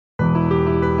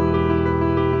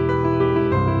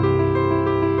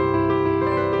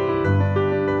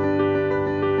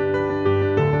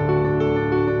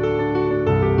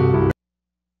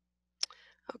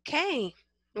Okay,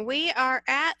 we are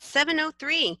at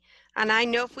 7:03, and I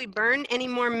know if we burn any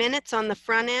more minutes on the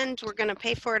front end, we're going to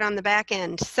pay for it on the back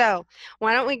end. So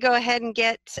why don't we go ahead and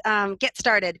get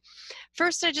started?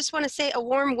 First, I just want to say a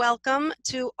warm welcome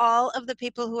to all of the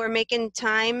people who are making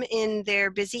time in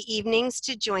their busy evenings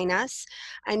to join us.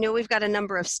 I know we've got a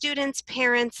number of students,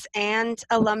 parents, and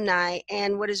alumni,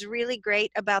 and what is really great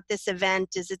about this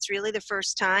event is it's really the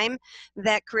first time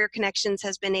that Career ConneXions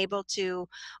has been able to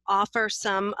offer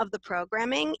some of the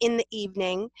programming in the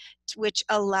evening, which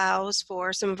allows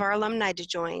for some of our alumni to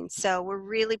join. So we're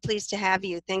really pleased to have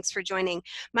you. Thanks for joining.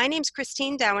 My name's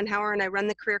Christine Dowenhauer, and I run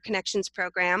the Career ConneXions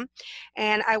program.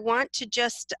 And I want to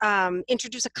just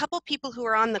introduce a couple people who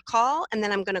are on the call, and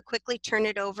then I'm going to quickly turn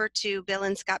it over to Bill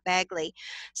and Scott Bagley.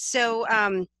 So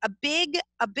a big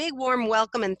warm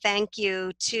welcome and thank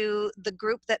you to the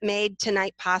group that made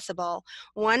tonight possible.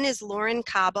 One is Lauren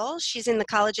Cobble. She's in the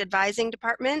College Advising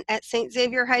Department at St.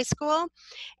 Xavier High School,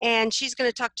 and she's going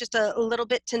to talk just a little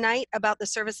bit tonight about the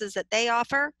services that they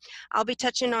offer. I'll be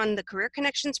touching on the Career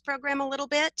ConneXions program a little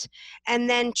bit, and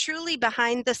then truly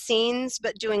behind the scenes,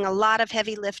 but doing a lot of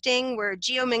heavy lifting, were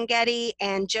Gio Menghetti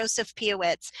and Joseph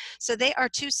Piowitz. So they are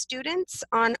two students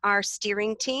on our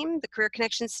steering team, the Career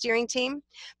ConneXions steering team.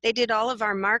 They did all of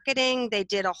our marketing. They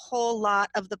did a whole lot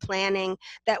of the planning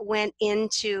that went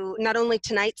into not only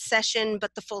tonight's session,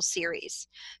 but the full series.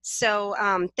 So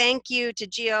thank you to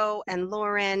Gio and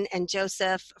Lauren and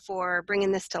Joseph for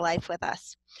bringing this to life with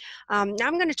us. Now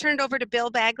I'm going to turn it over to Bill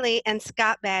Bagley and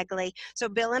Scott Bagley. So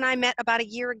Bill and I met about a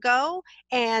year ago,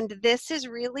 and this is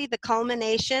really the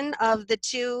culmination of the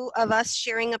two of us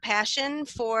sharing a passion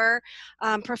for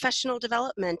professional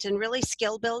development and really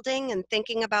skill building and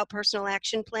thinking about personal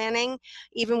action planning,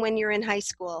 even when you're in high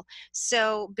school.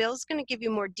 So Bill's going to give you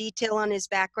more detail on his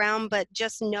background, but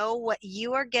just know what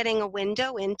you are getting a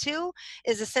window into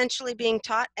is essentially being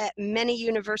taught at many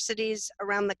universities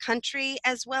around the country,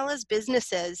 as well as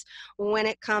businesses, when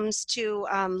it comes to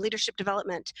leadership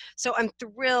development. So I'm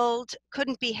thrilled,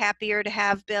 couldn't be happier to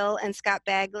have Bill and Scott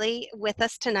Bagley with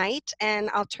us tonight, and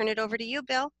I'll turn it over to you,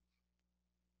 Bill.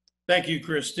 Thank you,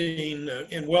 Christine,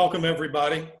 and welcome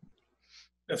everybody.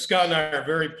 Scott and I are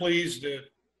very pleased to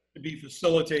be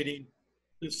facilitating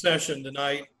this session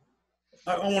tonight.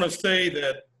 I want to say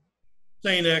that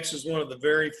St. X is one of the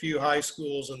very few high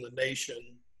schools in the nation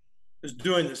that's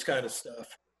doing this kind of stuff.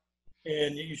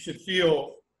 And you should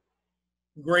feel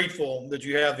grateful that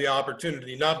you have the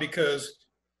opportunity, not because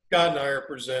Scott and I are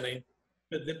presenting,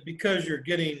 but because you're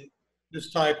getting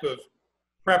this type of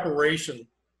preparation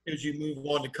as you move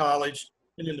on to college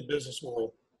and in the business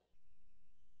world.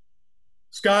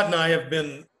 Scott and I have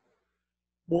been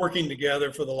working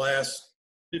together for the last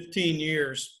 15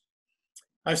 years.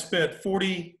 I spent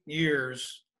 40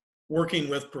 years working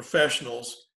with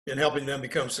professionals and helping them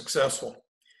become successful.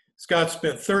 Scott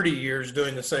spent 30 years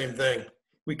doing the same thing.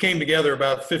 We came together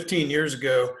about 15 years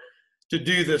ago to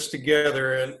do this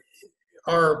together, and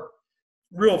our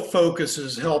real focus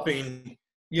is helping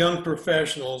young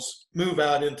professionals move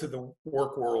out into the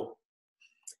work world.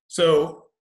 So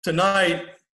tonight,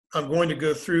 I'm going to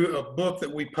go through a book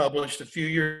that we published a few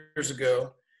years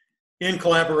ago in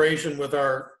collaboration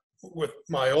with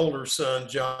my older son,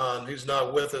 John, who's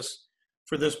not with us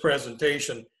for this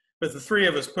presentation. But the three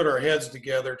of us put our heads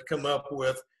together to come up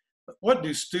with, what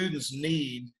do students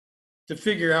need to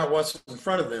figure out what's in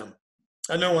front of them?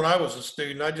 I know when I was a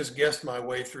student, I just guessed my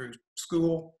way through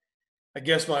school. I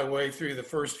guessed my way through the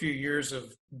first few years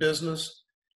of business.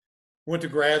 Went to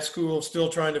grad school, still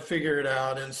trying to figure it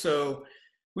out. And so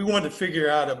we wanted to figure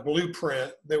out a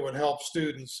blueprint that would help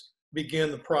students begin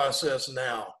the process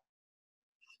now.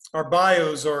 Our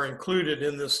bios are included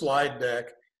in this slide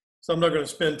deck. So I'm not going to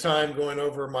spend time going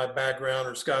over my background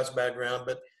or Scott's background,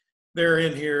 but they're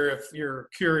in here if you're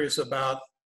curious about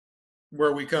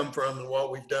where we come from and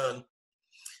what we've done.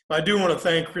 I do want to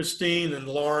thank Christine and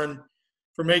Lauren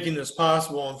for making this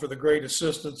possible, and for the great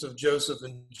assistance of Joseph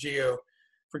and Gio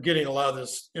for getting a lot of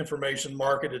this information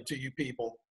marketed to you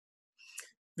people.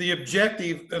 The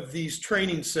objective of these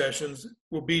training sessions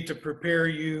will be to prepare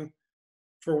you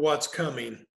for what's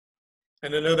coming.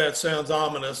 And I know that sounds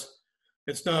ominous.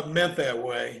 It's not meant that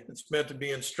way. It's meant to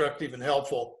be instructive and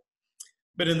helpful.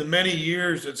 But in the many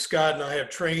years that Scott and I have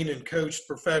trained and coached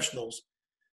professionals,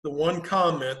 the one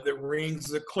comment that rings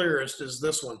the clearest is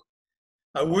this one: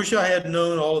 I wish I had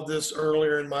known all of this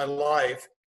earlier in my life,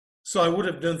 so I would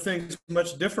have done things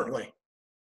much differently.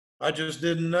 I just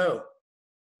didn't know.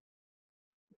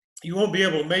 You won't be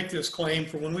able to make this claim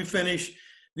for when we finish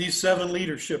these 7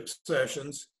 leadership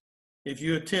sessions. If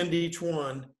you attend each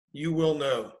one, you will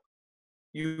know.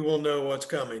 You will know what's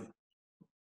coming.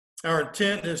 Our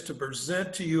intent is to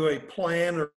present to you a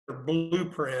plan or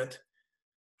blueprint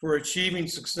for achieving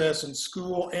success in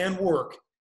school and work,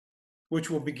 which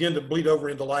will begin to bleed over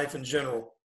into life in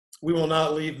general. We will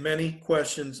not leave many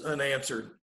questions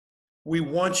unanswered. We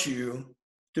want you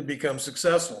to become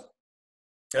successful.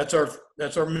 That's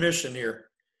our mission here.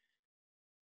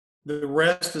 The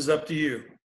rest is up to you.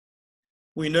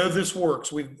 We know this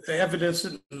works. We've evidenced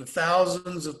it in the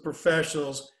thousands of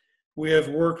professionals we have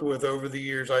worked with over the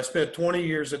years. I spent 20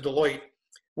 years at Deloitte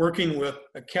working with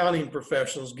accounting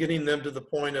professionals, getting them to the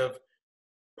point of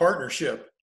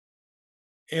partnership.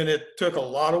 And it took a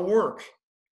lot of work.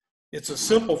 It's a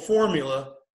simple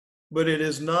formula, but it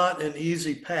is not an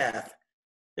easy path.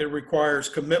 It requires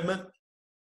commitment,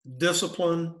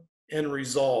 discipline, and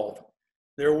resolve.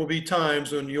 There will be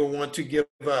times when you'll want to give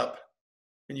up,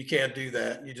 and you can't do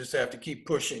that. You just have to keep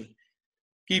pushing.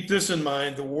 Keep this in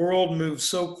mind, the world moves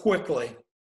so quickly.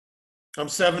 I'm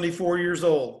 74 years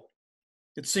old.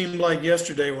 It seemed like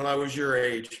yesterday when I was your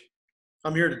age.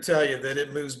 I'm here to tell you that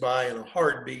it moves by in a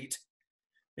heartbeat.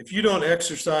 If you don't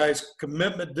exercise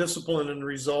commitment, discipline, and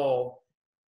resolve,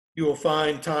 you will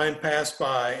find time pass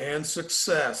by and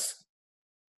success.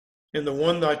 And the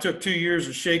one that I took 2 years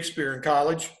of Shakespeare in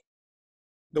college,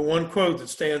 the one quote that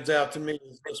stands out to me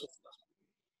is this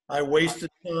one: I wasted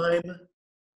time,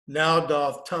 now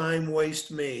doth time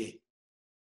waste me.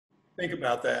 Think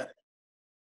about that.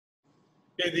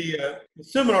 Okay, the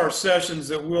seminar sessions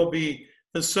that we'll be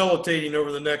facilitating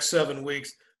over the next 7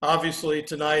 weeks, obviously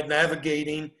tonight,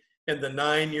 navigating and the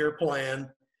 9-year plan.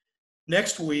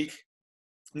 Next week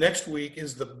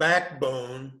is the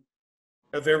backbone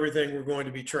of everything we're going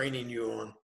to be training you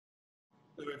on.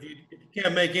 So if you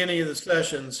can't make any of the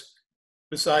sessions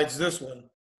besides this one,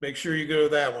 make sure you go to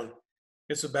that one.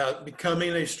 It's about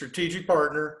becoming a strategic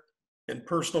partner and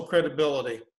personal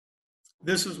credibility.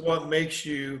 This is what makes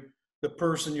you the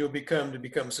person you'll become to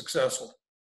become successful.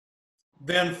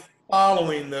 Then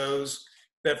following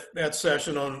that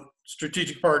session on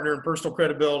strategic partner and personal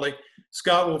credibility,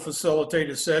 Scott will facilitate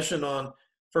a session on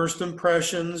first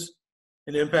impressions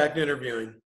and impact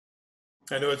interviewing.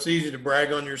 I know it's easy to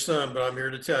brag on your son, but I'm here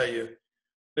to tell you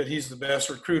that he's the best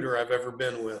recruiter I've ever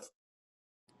been with.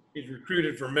 He's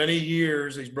recruited for many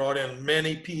years. He's brought in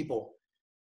many people,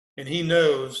 and he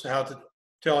knows how to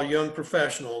tell young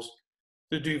professionals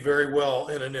to do very well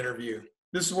in an interview.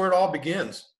 This is where it all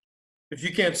begins. If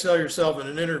you can't sell yourself in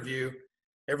an interview,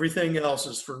 everything else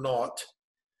is for naught.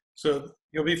 So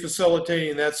you'll be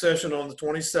facilitating that session on the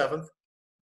 27th.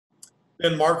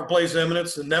 Then marketplace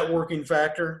eminence, the networking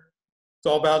factor. It's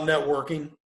all about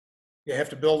networking. You have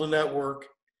to build a network.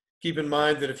 Keep in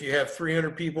mind that if you have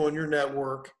 300 people in your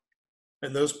network,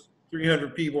 and those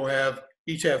 300 people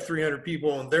each have 300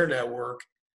 people in their network,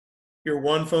 you're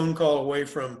one phone call away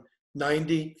from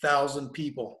 90,000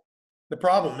 people. The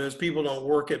problem is people don't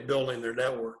work at building their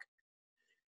network.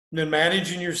 And then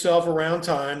managing yourself around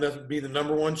time, that would be the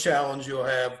number one challenge you'll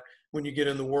have when you get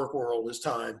in the work world, is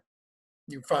time.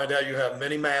 You find out you have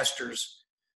many masters,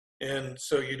 and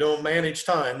so you don't manage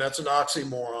time. That's an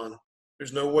oxymoron.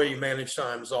 There's no way you manage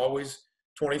time. It's always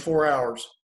 24 hours.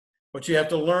 What you have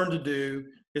to learn to do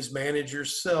is manage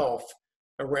yourself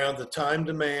around the time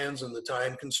demands and the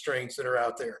time constraints that are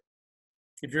out there.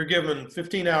 If you're given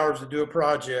 15 hours to do a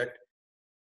project,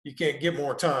 you can't get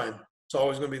more time. It's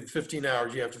always going to be the 15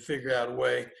 hours. You have to figure out a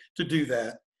way to do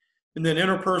that. And then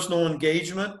interpersonal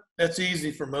engagement, that's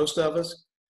easy for most of us.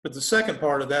 But the second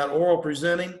part of that, oral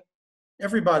presenting,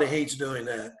 everybody hates doing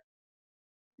that.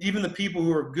 Even the people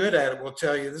who are good at it will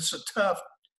tell you this is a tough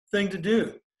thing to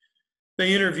do.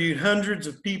 They interviewed hundreds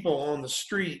of people on the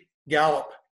street, Gallup,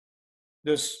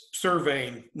 this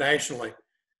surveying nationally,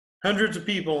 hundreds of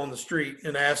people on the street,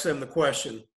 and asked them the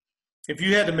question: if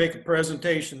you had to make a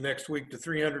presentation next week to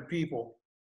 300 people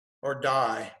or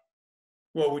die,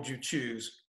 what would you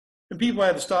choose? And people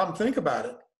had to stop and think about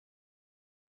it.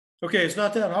 Okay, it's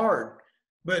not that hard,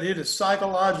 but it is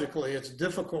psychologically, it's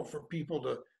difficult for people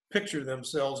to picture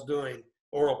themselves doing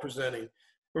oral presenting.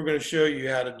 We're going to show you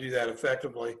how to do that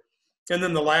effectively. And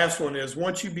then the last one is,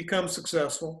 once you become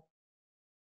successful,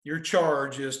 your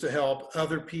charge is to help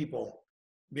other people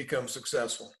become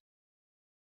successful.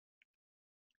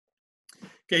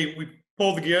 Okay, we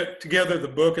pulled together the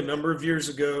book a number of years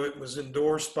ago. It was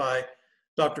endorsed by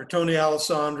Dr. Tony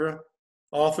Alessandra,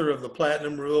 author of The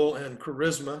Platinum Rule and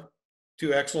Charisma,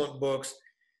 2 excellent books,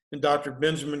 and Dr.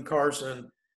 Benjamin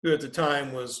Carson, who at the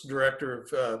time was director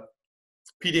of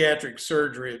pediatric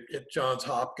surgery at Johns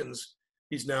Hopkins.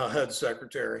 He's now HUD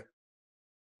secretary.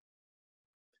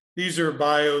 These are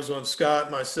bios on Scott,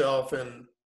 myself, and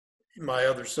my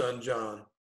other son, John.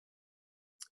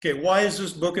 Okay, why is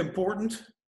this book important?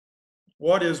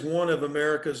 What is one of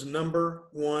America's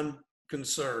 #1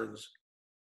 concerns?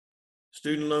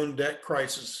 Student loan debt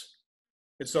crisis.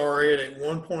 It's already at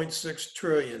 1.6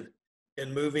 trillion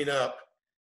and moving up.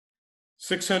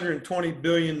 620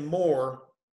 billion more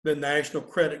than national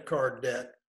credit card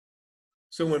debt.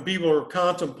 So when people are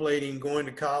contemplating going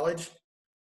to college,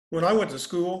 when I went to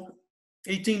school,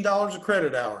 $18 a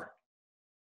credit hour.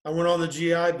 I went on the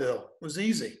GI Bill. It was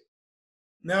easy.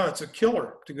 Now it's a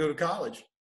killer to go to college.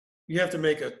 You have to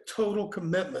make a total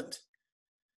commitment.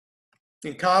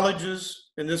 In colleges,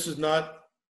 and this is not,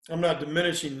 I'm not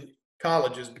diminishing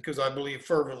colleges because I believe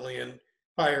fervently in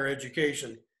higher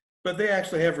education, but they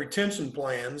actually have retention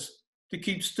plans to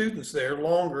keep students there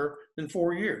longer than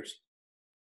 4 years.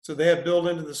 So they have built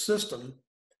into the system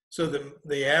so that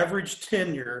the average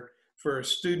tenure for a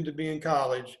student to be in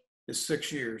college is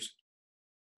 6 years.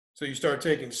 So you start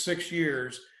taking 6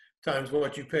 years times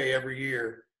what you pay every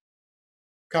year.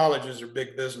 Colleges are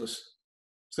big business.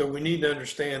 So we need to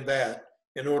understand that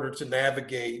in order to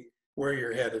navigate where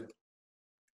you're headed.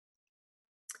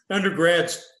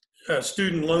 Undergrad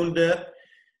student loan debt,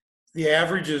 the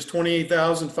average is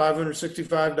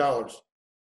 $28,565.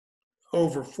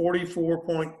 Over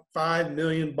 44.5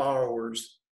 million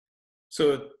borrowers.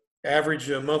 So average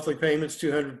monthly payments,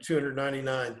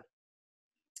 $299.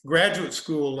 Graduate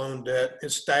school loan debt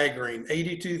is staggering,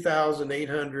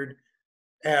 $82,800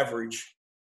 average,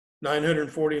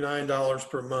 $949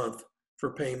 per month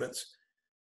for payments.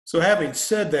 So having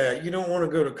said that, you don't want to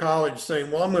go to college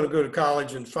saying, well, I'm going to go to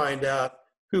college and find out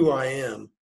who I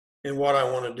am and what I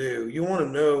want to do. You want to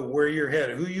know where you're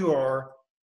headed, who you are,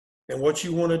 and what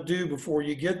you want to do before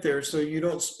you get there so you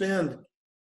don't spend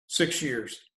 6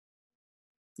 years.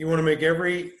 You want to make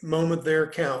every moment there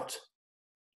count.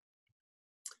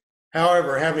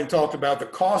 However, having talked about the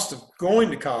cost of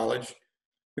going to college,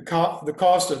 the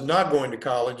cost of not going to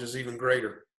college is even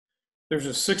greater. There's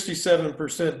a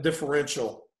 67%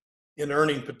 differential in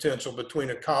earning potential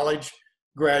between a college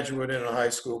graduate and a high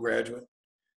school graduate.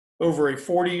 Over a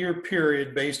 40-year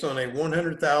period based on a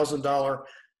 $100,000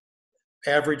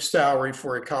 average salary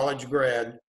for a college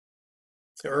grad,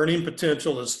 the earning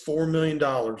potential is $4 million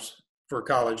for a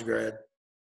college grad,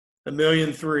 $1.3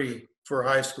 million for a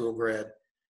high school grad.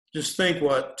 Just think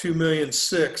what $2.6 million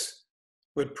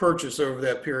would purchase over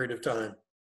that period of time.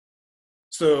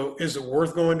 So is it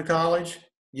worth going to college?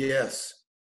 Yes.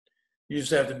 You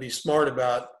just have to be smart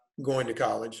about going to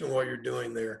college and what you're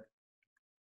doing there.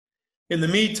 In the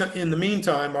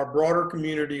meantime, our broader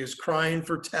community is crying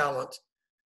for talent.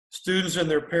 Students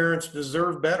and their parents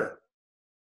deserve better.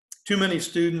 Too many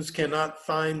students cannot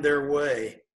find their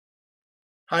way.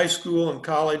 High school and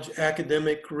college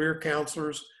academic career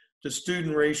counselors to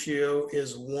student ratio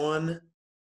is 1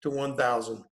 to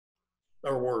 1,000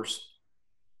 or worse.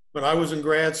 When I was in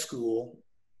grad school,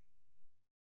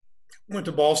 went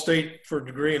to Ball State for a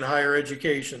degree in higher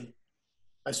education.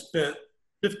 I spent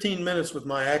 15 minutes with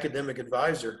my academic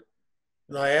advisor.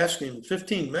 And I asked him,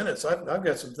 15 minutes, I've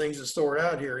got some things to sort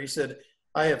out here. He said,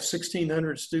 I have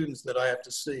 1,600 students that I have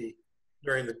to see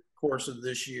during the course of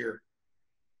this year.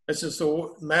 I said,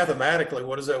 so mathematically,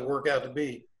 what does that work out to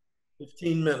be?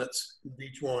 15 minutes with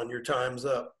each one, your time's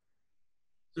up.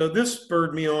 So this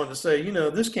spurred me on to say, you know,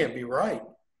 this can't be right.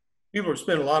 People are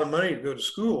spending a lot of money to go to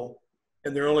school,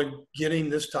 and they're only getting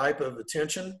this type of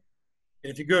attention.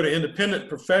 And if you go to independent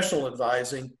professional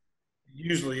advising, it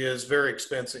usually is very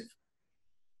expensive.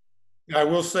 I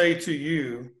will say to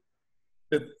you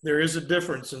that there is a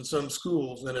difference in some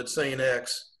schools, and at St.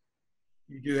 X,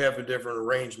 you do have a different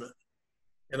arrangement.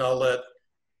 And I'll let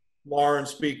Lauren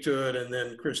speak to it, and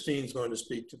then Christine's going to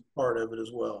speak to part of it as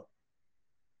well.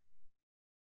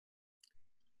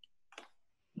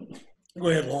 Go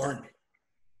ahead, Lauren.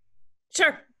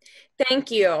 Sure.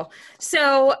 Thank you.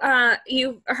 So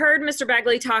you heard Mr.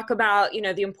 Bagley talk about, you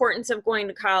know, the importance of going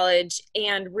to college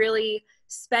and really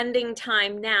spending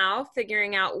time now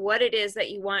figuring out what it is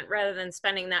that you want rather than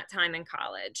spending that time in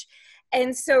college.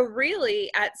 And so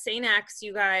really at St. X,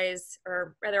 you guys,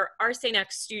 or rather our St.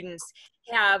 X students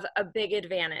have a big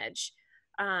advantage.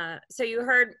 So you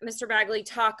heard Mr. Bagley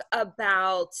talk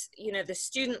about, you know, the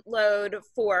student load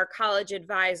for college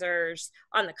advisors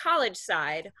on the college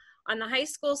side. On the high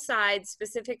school side,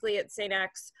 specifically at St.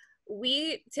 X,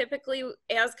 we typically,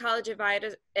 as college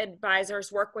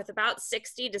advisors, work with about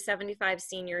 60 to 75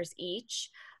 seniors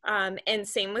each, and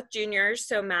same with juniors.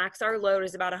 So max our load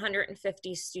is about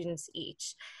 150 students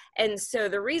each. And so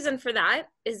the reason for that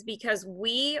is because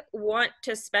we want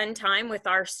to spend time with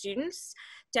our students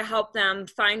to help them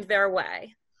find their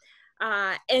way.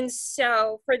 And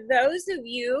so for those of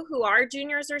you who are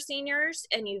juniors or seniors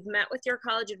and you've met with your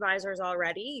college advisors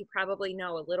already, you probably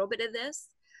know a little bit of this.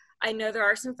 I know there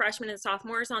are some freshmen and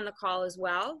sophomores on the call as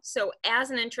well. So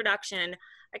as an introduction,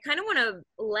 I kind of want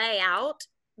to lay out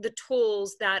the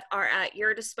tools that are at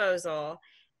your disposal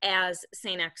as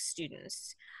St. X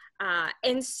students.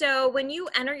 And so when you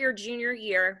enter your junior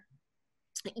year,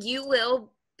 you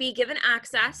will be given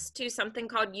access to something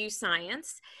called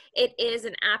U-Science. It is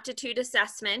an aptitude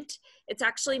assessment. It's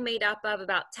actually made up of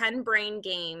about 10 brain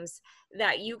games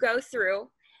that you go through,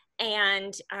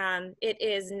 and it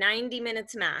is 90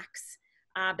 minutes max.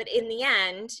 But in the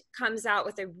end, comes out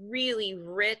with a really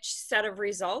rich set of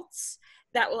results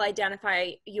that will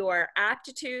identify your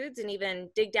aptitudes and even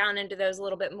dig down into those a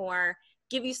little bit more,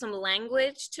 give you some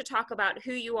language to talk about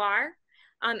who you are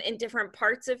in different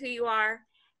parts of who you are,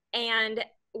 and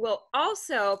will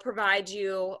also provide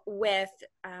you with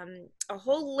a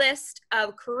whole list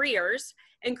of careers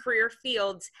and career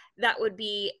fields that would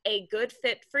be a good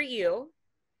fit for you,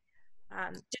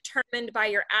 determined by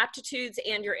your aptitudes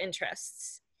and your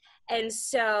interests. And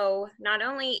so not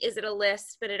only is it a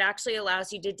list, but it actually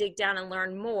allows you to dig down and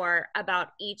learn more about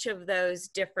each of those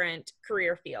different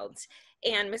career fields.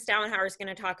 And Ms. Dowenhauer is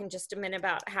going to talk in just a minute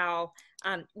about how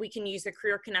we can use the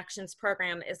Career ConneXions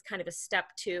program as kind of a step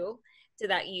 2 to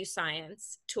that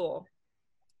U-Science tool.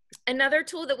 Another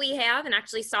tool that we have, and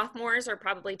actually sophomores are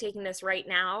probably taking this right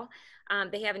now,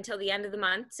 they have until the end of the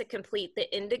month to complete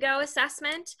the Indigo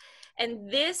assessment. And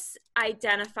this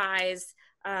identifies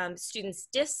students'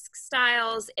 DISC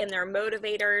styles and their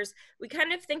motivators. We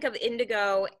kind of think of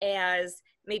Indigo as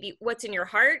maybe what's in your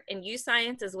heart, and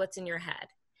U-Science as what's in your head.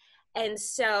 And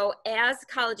so as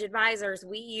college advisors,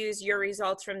 we use your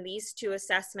results from these 2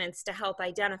 assessments to help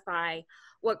identify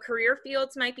what career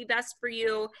fields might be best for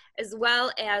you, as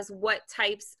well as what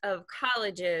types of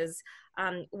colleges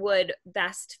would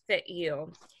best fit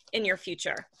you in your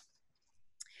future.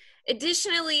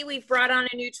 Additionally, we've brought on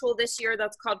a new tool this year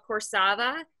that's called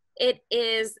Coursava. It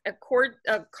is a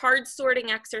card sorting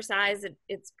exercise.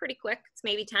 It's pretty quick. It's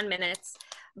maybe 10 minutes,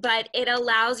 but it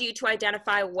allows you to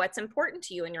identify what's important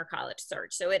to you in your college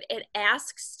search. So it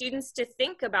asks students to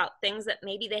think about things that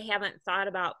maybe they haven't thought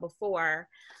about before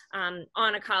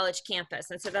on a college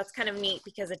campus. And so that's kind of neat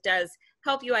because it does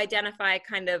help you identify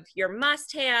kind of your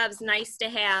must-haves,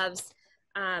 nice-to-haves,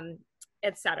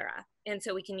 etc. And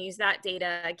so we can use that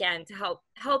data again to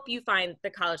help you find the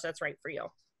college that's right for you.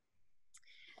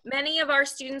 Many of our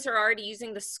students are already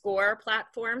using the SCORE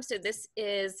platform. So this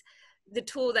is the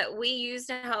tool that we use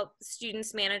to help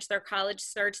students manage their college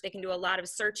search. They can do a lot of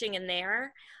searching in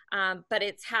there, but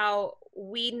it's how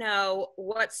we know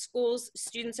what schools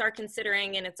students are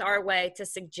considering, and it's our way to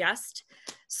suggest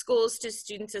schools to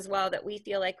students as well that we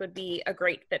feel like would be a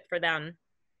great fit for them.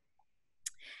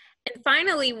 And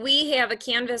finally, we have a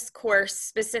Canvas course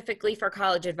specifically for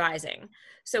college advising.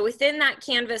 So within that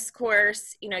Canvas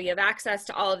course, you have access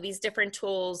to all of these different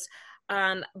tools,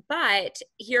 but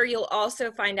here you'll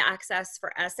also find access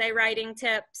for essay writing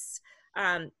tips,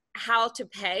 how to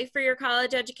pay for your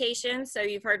college education. So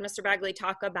you've heard Mr. Bagley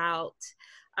talk about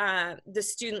the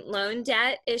student loan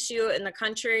debt issue in the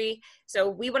country. So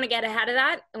we want to get ahead of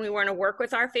that, and we want to work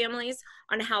with our families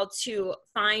on how to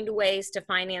find ways to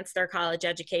finance their college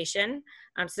education.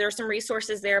 So there are some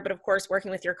resources there, but of course,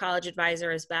 working with your college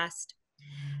advisor is best.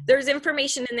 There's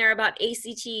information in there about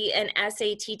ACT and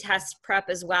SAT test prep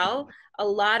as well. A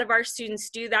lot of our students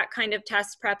do that kind of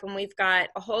test prep, and we've got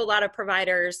a whole lot of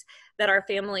providers that our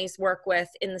families work with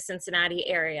in the Cincinnati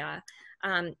area.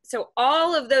 So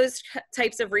all of those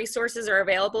types of resources are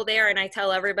available there, and I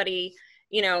tell everybody,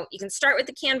 you can start with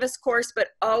the Canvas course, but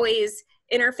always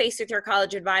interface with your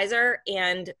college advisor,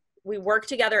 and we work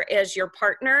together as your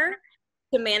partner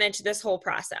to manage this whole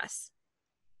process.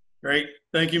 Great.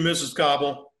 Thank you, Mrs.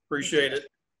 Cobble. Appreciate it.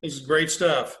 This is great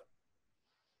stuff.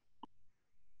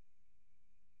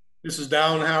 Mrs.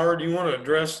 Dowenhauer, do you want to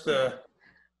address the...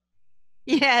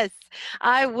 Yes,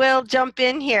 I will jump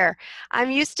in here.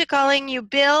 I'm used to calling you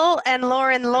Bill and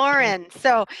Lauren.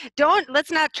 So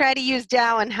let's not try to use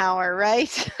Dowenhauer,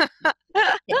 right?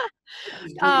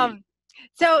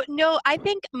 So no, I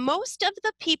think most of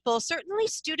the people, certainly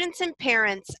students and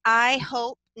parents, I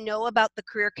hope know about the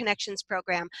Career ConneXions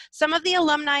program. Some of the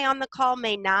alumni on the call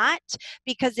may not,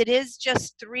 because it is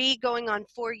just 3 going on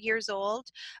 4 years old,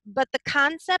 but the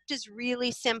concept is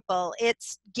really simple.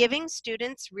 It's giving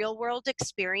students real-world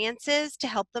experiences to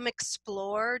help them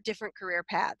explore different career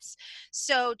paths.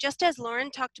 So just as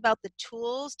Lauren talked about the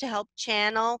tools to help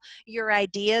channel your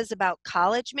ideas about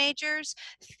college majors,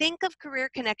 think of Career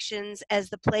ConneXions as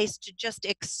the place to just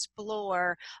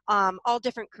explore all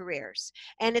different careers.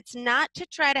 And it's not to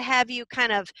try to have you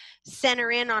kind of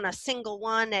center in on a single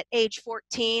one at age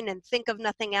 14 and think of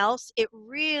nothing else. It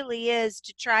really is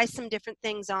to try some different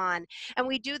things on. And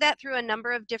we do that through a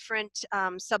number of different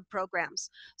sub-programs.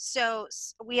 So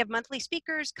we have monthly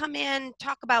speakers come in,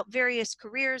 talk about various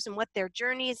careers and what their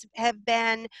journeys have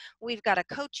been. We've got a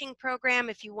coaching program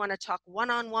if you want to talk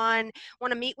one-on-one,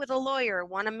 want to meet with a lawyer,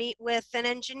 want to meet with an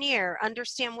engineer,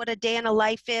 understand what a day in a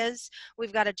life is.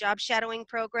 We've got a job shadowing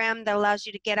program that allows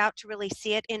you to get out to really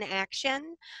see it in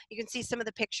action. You can see some of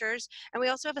the pictures. And we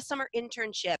also have a summer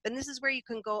internship, and this is where you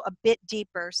can go a bit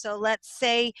deeper. So let's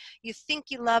say you think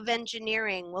you love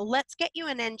engineering. Well, let's get you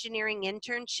an engineering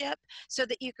internship so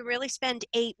that you can really spend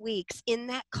 8 weeks in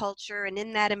that culture and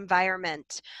in that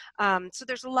environment. So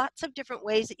there's lots of different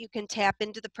ways that you can tap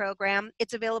into the program.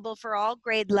 It's available for all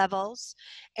grade levels,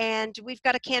 and we've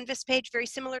got a Canvas page very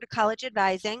similar to college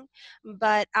advising,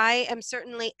 but I am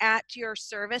certainly at your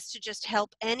service to just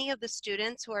help any of the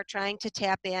students who are trying to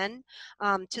tap in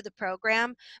to the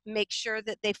program, make sure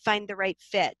that they find the right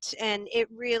fit. And it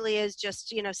really is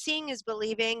just, you know, seeing is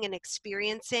believing, and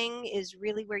experiencing is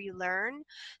really where you learn.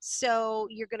 So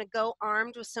you're going to go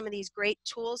armed with some of these great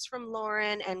tools from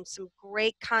Lauren and some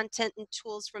great content and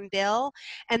tools from Bill,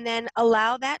 and then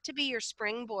allow that to be your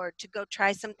springboard to go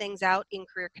try some things out in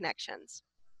Career ConneXions.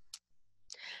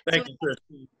 Thank you,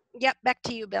 Christine. Yep, back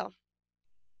to you, Bill.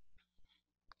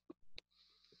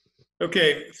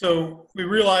 Okay, so we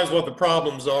realize what the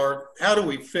problems are. How do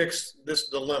we fix this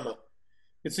dilemma?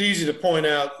 It's easy to point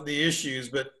out the issues,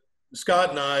 but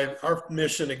Scott and I, our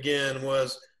mission again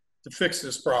was to fix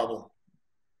this problem.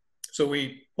 So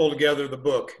we pulled together the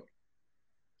book.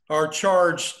 Our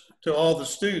charge to all the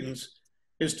students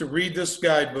is to read this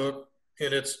guidebook,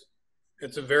 and it's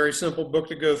a very simple book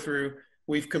to go through.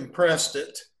 We've compressed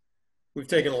it. We've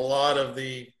taken a lot of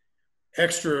the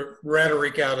extra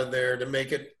rhetoric out of there to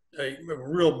make it a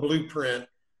real blueprint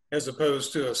as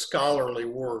opposed to a scholarly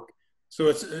work. So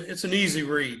it's an easy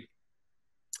read.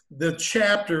 The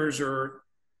chapters are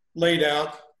laid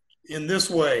out in this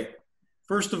way.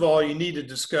 First of all, you need to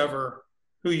discover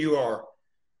who you are.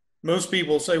 Most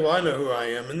people say, well, I know who I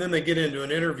am. And then they get into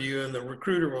an interview and the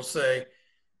recruiter will say,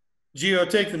 Gio,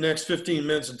 take the next 15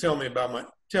 minutes and tell me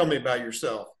about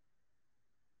yourself.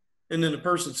 And then the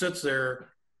person sits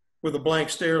there with a blank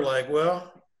stare like,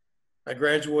 well, I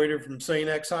graduated from St.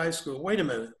 X High School. Wait a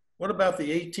minute. What about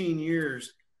the 18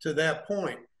 years to that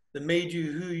point that made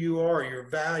you who you are, your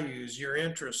values, your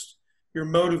interests, your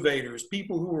motivators,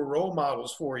 people who were role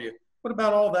models for you? What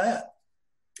about all that?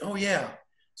 Oh, yeah.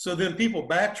 So then people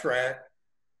backtrack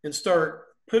and start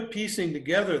piecing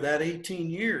together that 18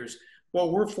 years.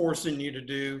 What we're forcing you to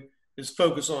do is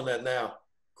focus on that now.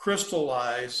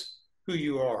 Crystallize who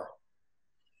you are.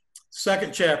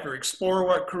 Second chapter, explore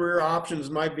what career options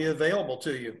might be available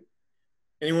to you.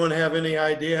 Anyone have any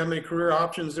idea how many career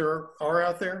options there are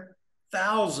out there?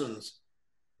 Thousands.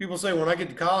 People say, when I get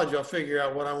to college, I'll figure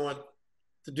out what I want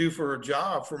to do for a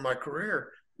job, for my career.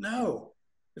 No,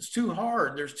 it's too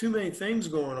hard. There's too many things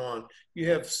going on. You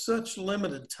have such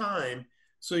limited time,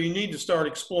 so you need to start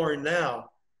exploring now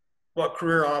what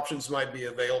career options might be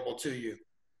available to you.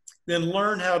 Then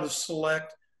learn how to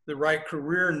select the right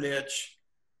career niche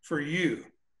for you,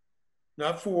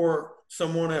 not for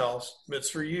someone else, but it's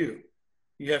for you.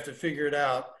 You have to figure it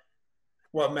out,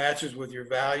 what matches with your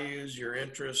values, your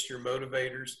interests, your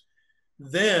motivators.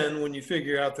 Then when you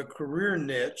figure out the career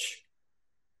niche,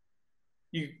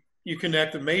 you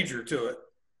connect a major to it.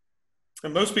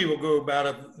 And most people go about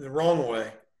it the wrong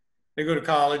way. They go to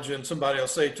college and somebody will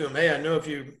say to them, hey, I know if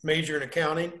you major in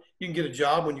accounting, you can get a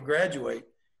job when you graduate.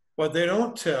 What they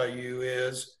don't tell you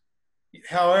is,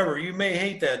 however, you may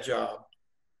hate that job.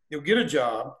 You'll get a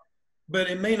job, but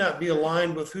it may not be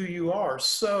aligned with who you are.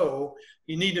 So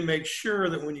you need to make sure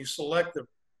that when you select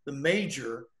the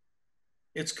major,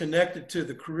 it's connected to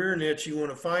the career niche you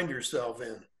want to find yourself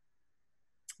in.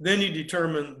 Then you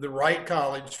determine the right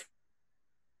college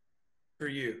for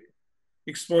you.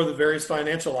 Explore the various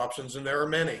financial options, and there are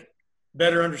many.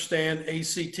 Better understand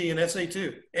ACT and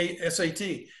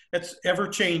SAT. That's ever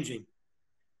changing.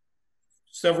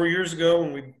 Several years ago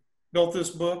when we built this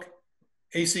book,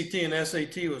 ACT and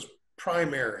SAT was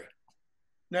primary.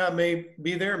 Now, it may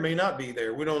be there, may not be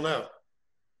there. We don't know.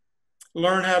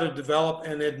 Learn how to develop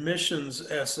an admissions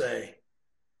essay.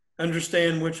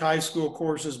 Understand which high school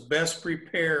courses best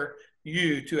prepare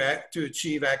you to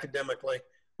achieve academically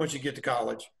once you get to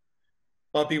college.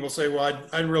 A lot of people say, well,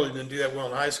 I really didn't do that well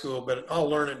in high school, but I'll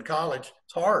learn it in college.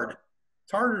 It's hard.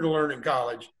 It's harder to learn in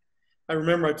college. I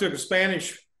remember I took a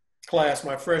Spanish class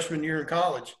my freshman year in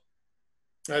college.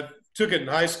 I took it in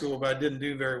high school, but I didn't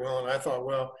do very well. And I thought,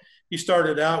 well, he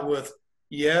started out with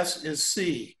yes is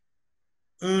sí.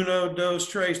 Uno, dos,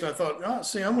 tres. And I thought, oh,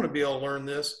 see, I'm going to be able to learn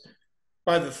this.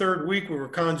 By the third week, we were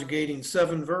conjugating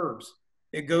 7 verbs.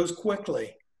 It goes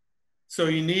quickly. So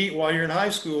you need, while you're in high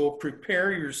school,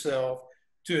 prepare yourself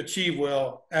to achieve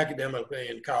well academically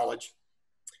in college.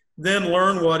 Then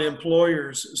learn what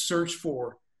employers search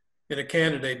for in a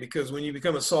candidate, because when you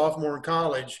become a sophomore in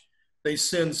college, they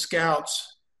send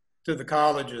scouts to the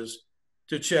colleges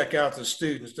to check out the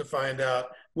students to find out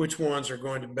which ones are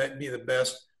going to be the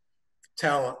best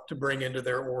talent to bring into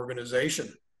their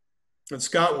organization. And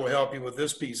Scott will help you with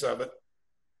this piece of it.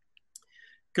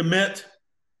 Commit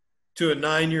to a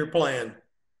 9-year plan.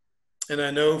 And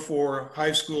I know for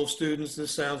high school students,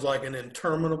 this sounds like an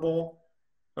interminable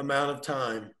amount of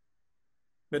time.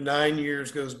 But 9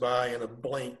 years goes by in a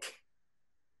blink.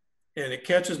 And it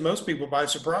catches most people by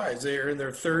surprise. They're in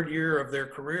their 3rd year of their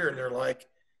career, and they're like,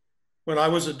 when I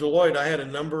was at Deloitte, I had a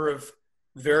number of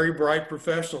very bright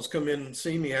professionals come in and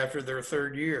see me after their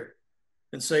 3rd year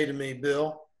and say to me,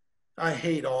 Bill, I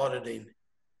hate auditing.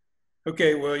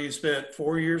 Okay, well, you spent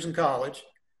 4 years in college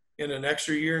and an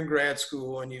extra year in grad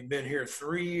school, and you've been here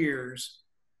 3 years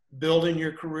building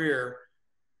your career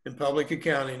in public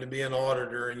accounting to be an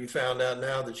auditor, and you found out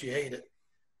now that you hate it.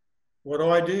 What do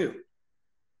I do?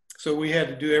 So we had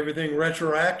to do everything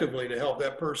retroactively to help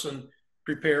that person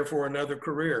prepare for another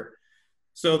career.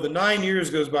 So the 9 years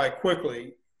goes by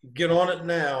quickly. Get on it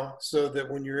now so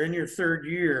that when you're in your 3rd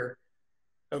year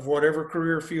of whatever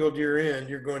career field you're in,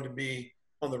 you're going to be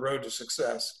on the road to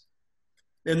success.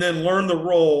 And then learn the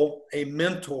role a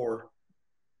mentor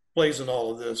plays in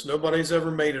all of this. Nobody's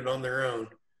ever made it on their own.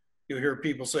 You'll hear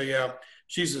people say, yeah,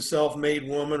 she's a self-made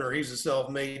woman or he's a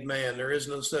self-made man. There is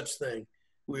no such thing.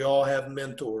 We all have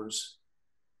mentors,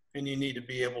 and you need to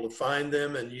be able to find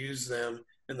them and use them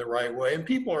in the right way. And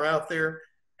people are out there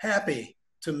happy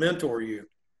to mentor you.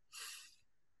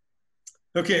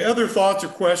 Okay, other thoughts or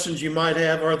questions you might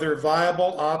have. Are there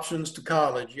viable options to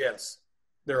college? Yes,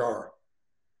 there are.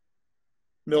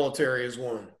 Military is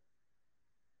one.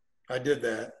 I did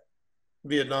that.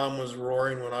 Vietnam was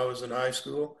roaring when I was in high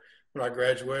school. When I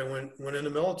graduated, went in the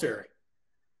military.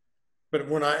 But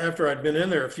after I'd been in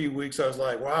there a few weeks, I was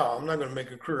like, wow, I'm not going to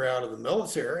make a career out of the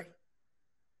military.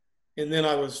 And then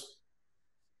I was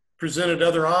presented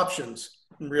other options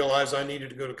and realized I needed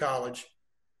to go to college.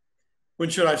 When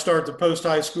should I start the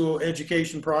post-high school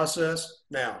education process?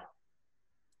 Now.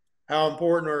 How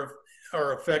important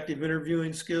are effective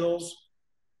interviewing skills?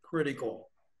 Critical.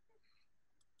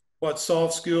 What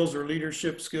soft skills or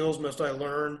leadership skills must I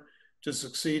learn to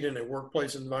succeed in a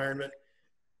workplace environment?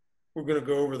 We're going to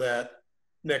go over that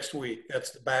next week. That's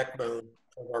the backbone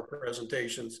of our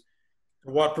presentations.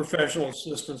 What professional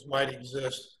assistance might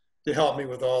exist to help me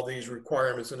with all these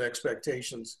requirements and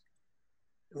expectations.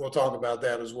 And we'll talk about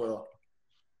that as well.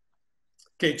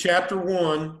 Okay, chapter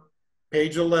 1,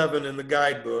 page 11 in the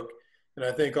guidebook. And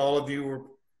I think all of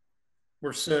you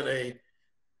were sent an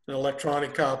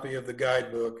electronic copy of the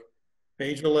guidebook.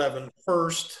 Page 11,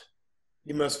 first,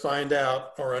 you must find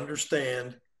out or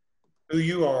understand who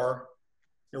you are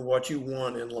and what you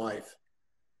want in life.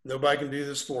 Nobody can do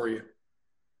this for you.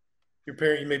 You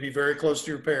may be very close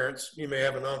to your parents. You may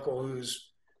have an uncle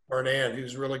or an aunt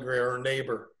who's really great, or a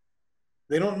neighbor.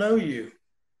 They don't know you.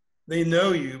 They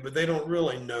know you, but they don't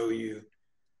really know you.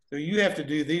 So you have to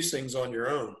do these things on your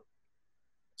own.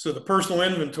 So the personal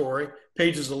inventory,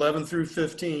 pages 11 through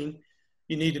 15,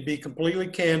 you need to be completely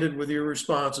candid with your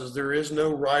responses. There is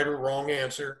no right or wrong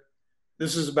answer.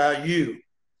 This is about you.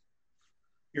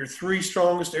 Your 3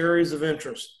 strongest areas of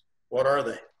interest, what are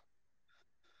they?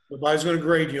 Nobody's going to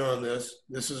grade you on this.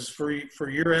 This is for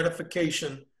your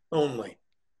edification only.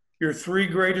 Your 3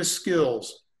 greatest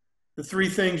skills, the 3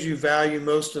 things you value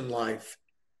most in life.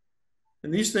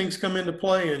 And these things come into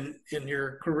play in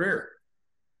your career.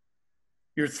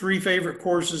 Your 3 favorite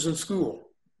courses in school.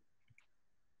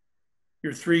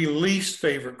 Your 3 least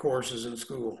favorite courses in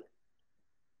school.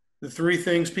 The 3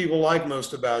 things people like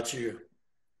most about you.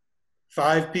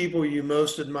 5 people you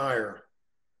most admire.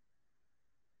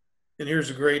 And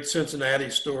here's a great Cincinnati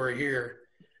story here.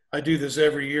 I do this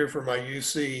every year for my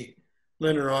UC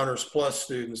Lender Honors Plus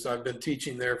students. I've been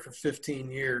teaching there for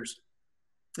 15 years.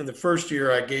 In the first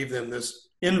year, I gave them this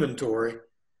inventory.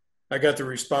 I got the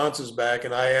responses back,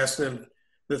 and I asked them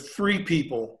the 3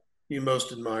 people you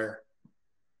most admire: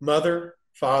 mother,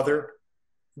 father,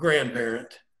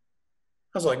 grandparent.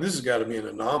 I was like, this has got to be an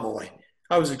anomaly.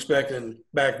 I was expecting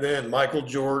back then Michael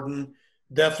Jordan,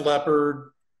 Def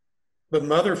Leppard, but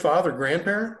mother, father,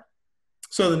 grandparent.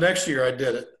 So the next year I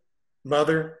did it: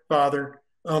 mother, father,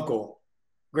 uncle,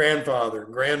 grandfather,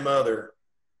 grandmother.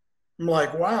 I'm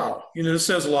like, wow, this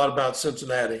says a lot about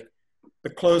Cincinnati. The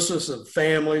closeness of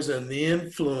families and the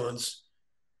influence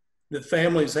that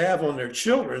families have on their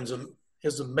children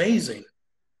is amazing.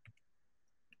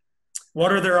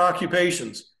 What are their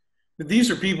occupations?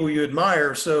 These are people you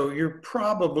admire, so you're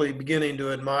probably beginning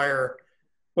to admire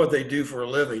what they do for a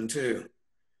living too.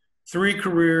 3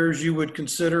 careers you would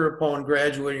consider upon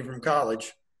graduating from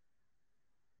college.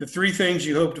 The 3 things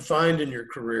you hope to find in your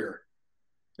career.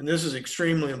 And this is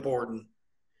extremely important.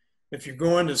 If you're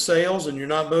going to sales and you're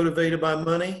not motivated by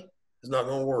money, it's not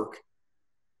going to work.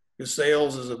 Because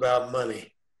sales is about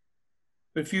money.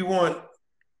 But if you want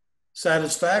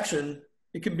satisfaction,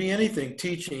 it could be anything: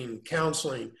 teaching,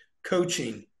 counseling,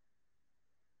 coaching.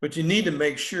 But you need to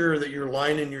make sure that you're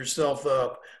lining yourself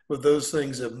up with those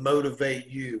things that motivate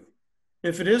you.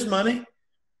 If it is money,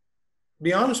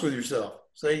 be honest with yourself.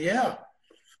 Say, yeah,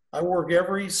 I work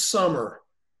every summer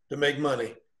to make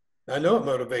money. I know it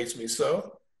motivates me,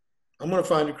 so I'm going to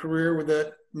find a career where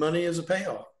that money is a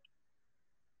payoff.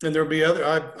 And there'll be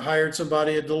I hired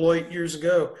somebody at Deloitte years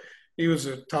ago. He was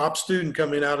a top student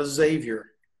coming out of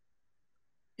Xavier.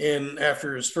 And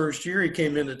after his first year, he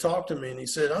came in to talk to me and he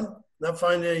said, I'm not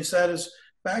finding any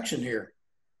satisfaction here.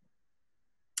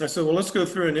 I said, well, let's go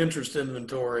through an interest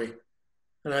inventory.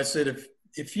 And I said,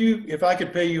 if I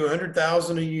could pay you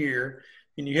 $100,000 a year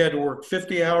and you had to work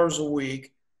 50 hours a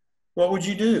week, what would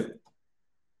you do?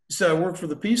 He said, I work for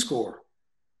the Peace Corps.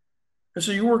 I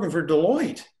said, you're working for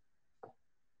Deloitte?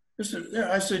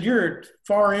 I said, you're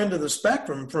far end of the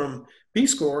spectrum from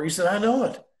Peace Corps. He said, I know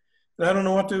it. And I don't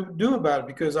know what to do about it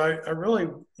because I really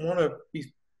want to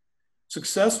be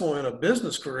successful in a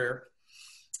business career.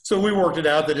 So we worked it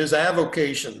out that his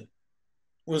avocation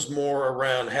was more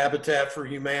around Habitat for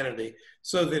Humanity,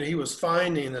 so that he was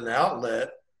finding an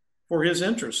outlet for his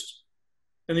interests.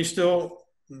 And he still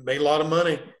made a lot of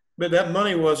money, but that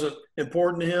money wasn't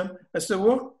important to him. I said,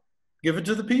 well, give it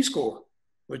to the Peace Corps,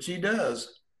 which he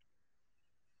does.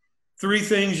 3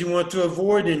 things you want to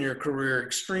avoid in your career,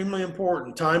 extremely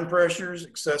important: time pressures,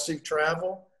 excessive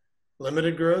travel,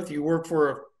 limited growth. You work for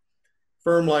a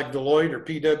firm like Deloitte or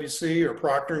PwC or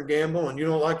Procter & Gamble and you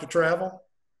don't like to travel,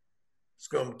 it's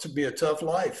going to be a tough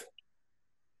life.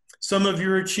 Some of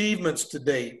your achievements to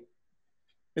date.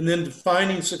 And then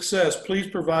defining success, please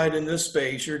provide in this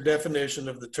space your definition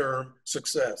of the term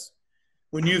success.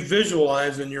 When you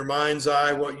visualize in your mind's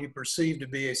eye what you perceive to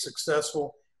be a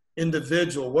successful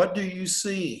individual, what do you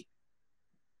see?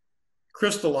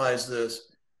 Crystallize this,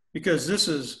 because this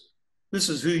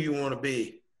is who you want to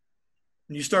be.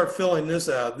 And you start filling this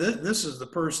out. This is the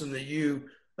person that you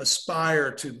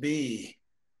aspire to be.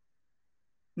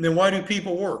 And then why do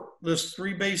people work? List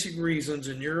 3 basic reasons,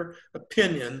 in your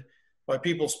opinion, why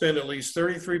people spend at least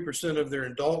 33% of their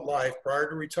adult life prior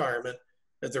to retirement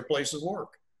at their place of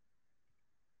work.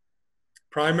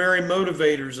 Primary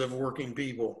motivators of working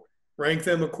people. Rank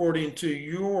them according to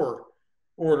your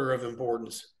order of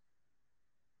importance.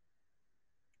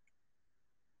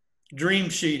 Dream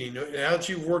sheeting. Now that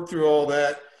you've worked through all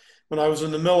that, when I was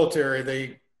in the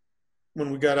military,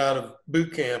 when we got out of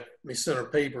boot camp, they sent a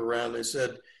paper around. They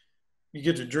said, you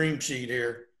get the dream sheet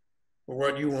here for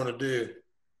what you want to do.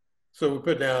 So we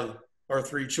put down our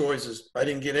 3 choices. I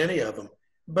didn't get any of them,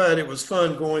 but it was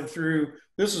fun going through,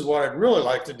 this is what I'd really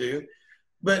like to do.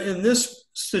 But in this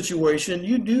situation,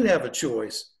 you do have a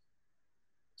choice.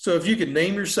 So if you could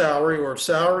name your salary, or if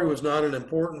salary was not an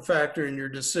important factor in your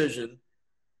decision,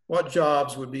 what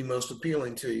jobs would be most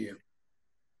appealing to you?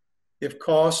 If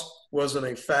cost wasn't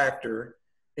a factor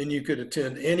and you could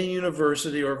attend any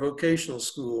university or vocational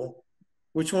school,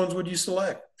 which ones would you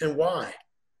select and why?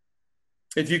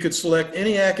 If you could select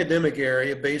any academic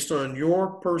area based on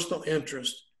your personal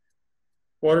interest,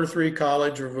 what are 3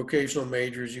 college or vocational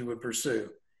majors you would pursue?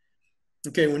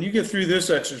 Okay, when you get through this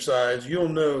exercise, you'll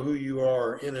know who you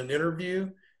are in an interview.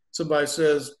 Somebody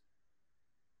says,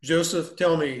 Joseph,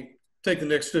 take the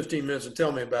next 15 minutes and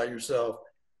tell me about yourself.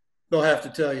 They'll have to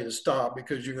tell you to stop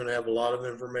because you're going to have a lot of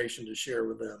information to share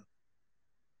with them.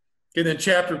 Okay, then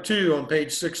chapter 2 on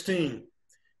page 16.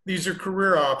 These are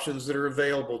career options that are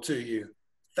available to you.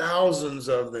 Thousands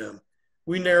of them.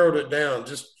 We narrowed it down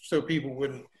just so people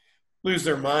wouldn't lose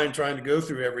their mind trying to go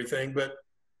through everything, but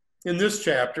in this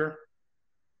chapter,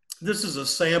 this is a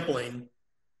sampling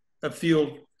of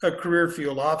career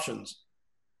field options.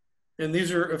 And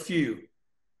these are a few.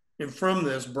 And from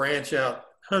this branch out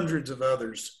hundreds of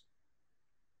others.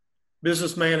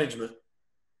 Business management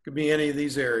could be any of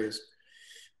these areas.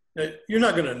 Now, you're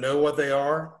not going to know what they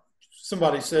are.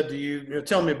 Somebody said to you,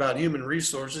 tell me about human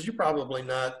resources. You're probably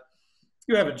not.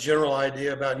 You have a general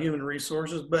idea about human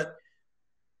resources, but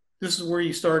this is where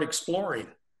you start exploring.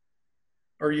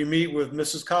 Or you meet with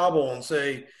Mrs. Cobble and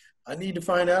say, I need to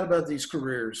find out about these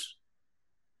careers.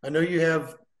 I know you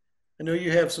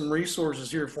have some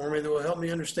resources here for me that will help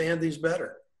me understand these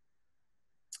better.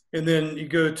 And then you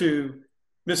go to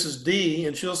Mrs. D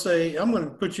and she'll say, I'm going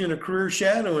to put you in a career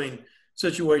shadowing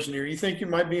situation here. You think you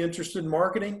might be interested in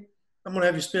marketing? I'm going to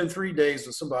have you spend 3 days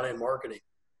with somebody in marketing.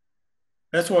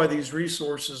 That's why these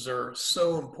resources are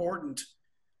so important,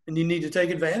 and you need to take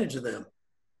advantage of them.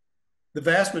 The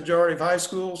vast majority of high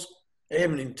schools, they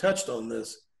haven't even touched on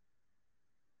this.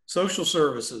 Social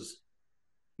services.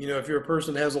 If you're a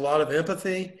person that has a lot of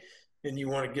empathy and you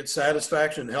want to get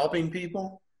satisfaction in helping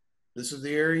people, this is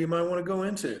the area you might want to go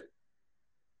into.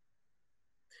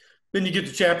 Then you get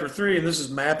to chapter 3, and this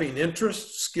is mapping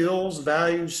interests, skills,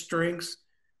 values, strengths,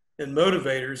 and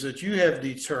motivators that you have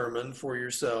determined for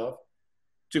yourself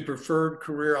to preferred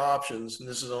career options. And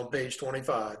this is on page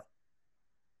 25.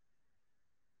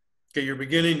 Okay, you're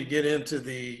beginning to get into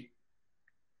the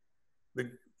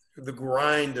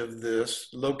grind of this,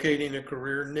 locating a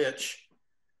career niche.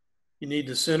 You need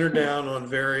to center down on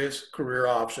various career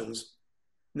options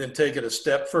and then take it a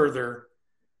step further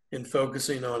in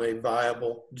focusing on a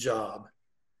viable job.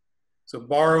 So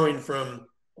borrowing from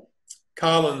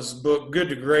Collins' book, Good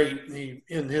to Great,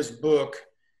 in his book,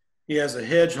 he has a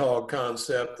hedgehog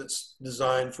concept that's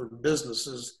designed for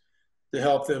businesses to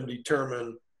help them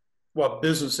determine what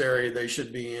business area they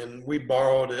should be in. We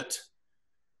borrowed it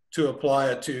to apply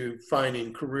it to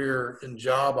finding career and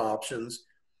job options.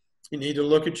 You need to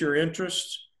look at your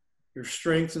interests, your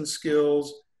strengths and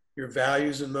skills, your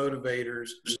values and motivators,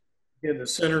 and to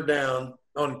center down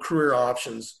on career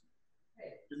options.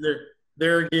 And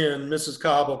there again, Mrs.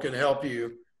 Cobble can help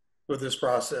you with this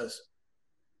process.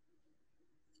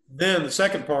 Then the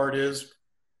second part is,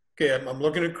 okay, I'm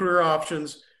looking at career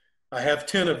options. I have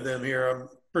 10 of them here I'm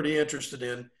pretty interested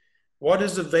in. What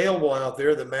is available out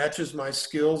there that matches my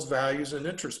skills, values, and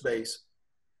interest base?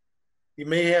 You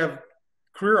may have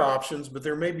career options, but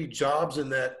there may be jobs in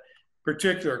that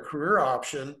particular career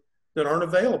option that aren't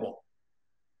available.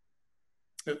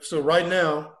 So right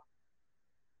now,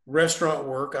 restaurant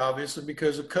work, obviously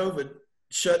because of COVID,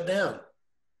 shut down.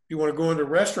 If you want to go into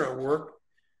restaurant work,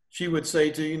 she would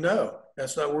say to you, no,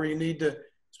 that's not where you need to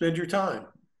spend your time.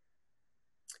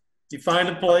 You find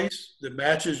a place that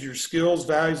matches your skills,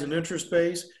 values, and interest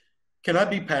base. Can I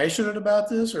be passionate about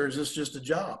this, or is this just a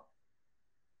job?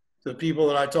 The people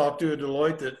that I talked to at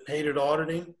Deloitte that hated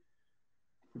auditing,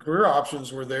 career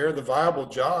options were there, the viable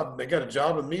job, they got a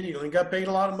job immediately and got paid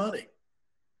a lot of money.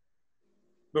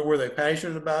 But were they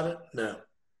passionate about it? No.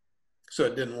 So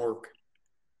it didn't work.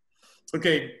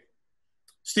 Okay,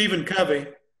 Stephen Covey,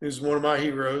 who's one of my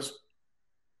heroes,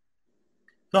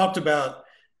 talked about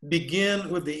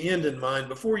begin with the end in mind.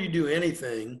 Before you do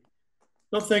anything,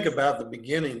 don't think about the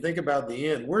beginning, think about the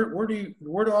end. Where do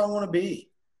I want to be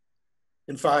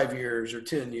in 5 years or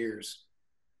 10 years?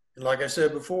 And like I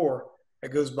said before,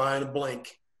 it goes by in a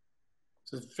blink.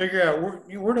 So figure out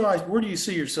where do you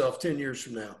see yourself 10 years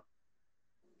from now?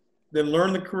 Then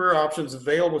learn the career options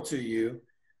available to you,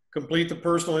 complete the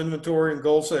personal inventory and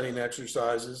goal setting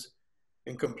exercises,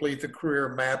 and complete the career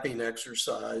mapping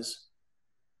exercise.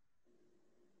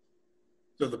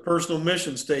 So the personal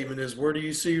mission statement is, where do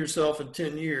you see yourself in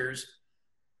 10 years?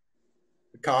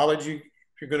 The college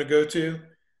you're going to go to,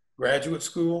 graduate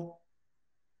school,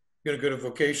 you're going to go to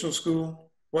vocational school.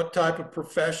 What type of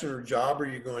profession or job are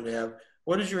you going to have?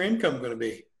 What is your income going to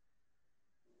be?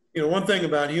 One thing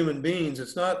about human beings,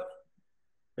 it's not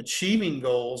achieving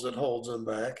goals that holds them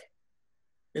back.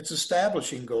 It's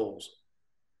establishing goals.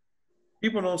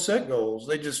 People don't set goals.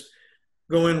 They just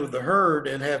go in with the herd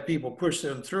and have people push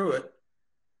them through it.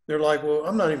 They're like, well,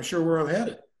 I'm not even sure where I'm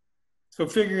headed. So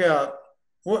figure out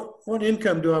what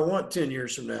income do I want 10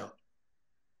 years from now?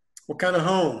 What kind of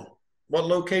home? What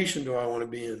location do I want to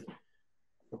be in?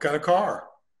 What kind of car?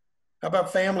 How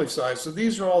about family size? So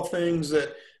these are all things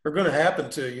that are going to happen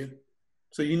to you.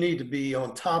 So you need to be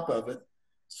on top of it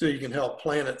so you can help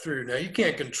plan it through. Now, you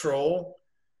can't control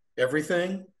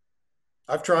everything.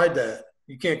 I've tried that.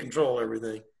 You can't control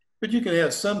everything, but you can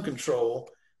have some control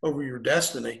over your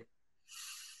destiny.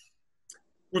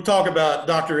 We'll talk about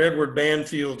Dr. Edward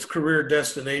Banfield's career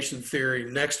destination theory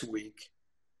next week.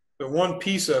 But one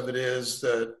piece of it is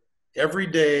that every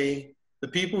day, the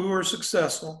people who are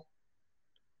successful,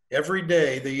 every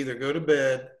day they either go to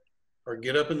bed or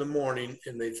get up in the morning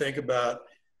and they think about,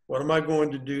 what am I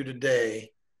going to do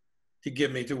today to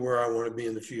get me to where I want to be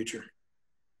in the future?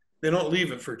 They don't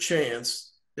leave it for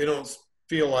chance. They don't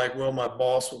feel like, well, my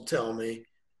boss will tell me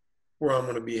where I'm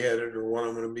going to be headed or what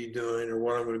I'm going to be doing or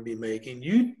what I'm going to be making.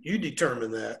 You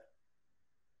determine that.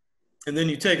 And then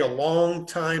you take a long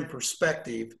time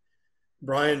perspective.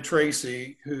 Brian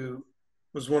Tracy, who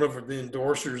was one of the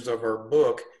endorsers of our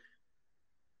book,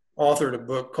 authored a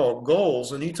book called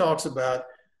Goals, and he talks about,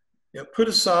 put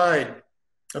aside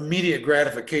immediate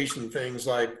gratification things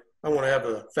like, I want to have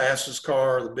the fastest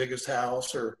car, or the biggest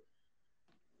house, or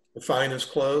the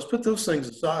finest clothes. Put those things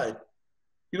aside.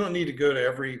 You don't need to go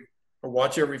to or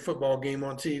watch every football game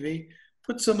on TV.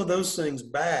 Put some of those things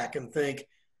back and think,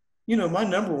 my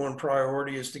number one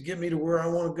priority is to get me to where I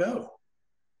want to go.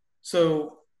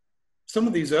 So some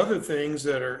of these other things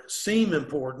that seem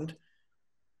important,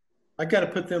 I got to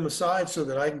put them aside so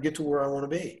that I can get to where I want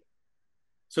to be.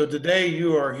 So today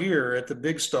you are here at the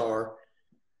Big Star.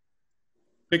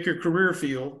 Pick your career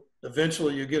field.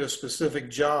 Eventually you get a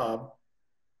specific job,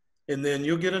 and then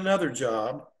you'll get another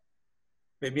job,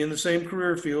 maybe in the same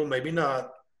career field, maybe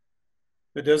not.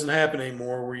 It doesn't happen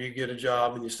anymore where you get a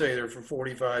job and you stay there for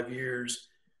 45 years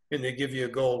and they give you a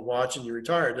gold watch and you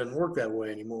retire. It doesn't work that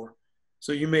way anymore.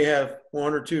 So you may have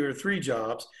 1 or 2 or 3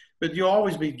 jobs, but you'll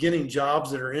always be getting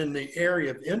jobs that are in the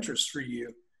area of interest for you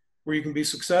where you can be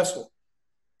successful.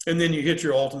 And then you hit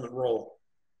your ultimate role.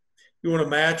 You want to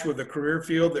match with a career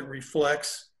field that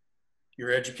reflects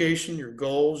your education, your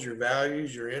goals, your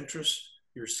values, your interests,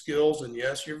 your skills, and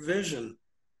yes, your vision.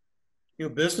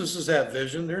 Businesses have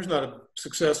vision. There's not a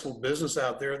successful business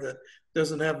out there that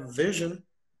doesn't have a vision.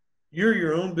 You're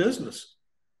your own business.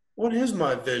 What is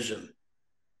my vision?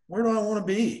 Where do I want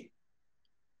to be?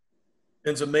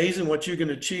 And it's amazing what you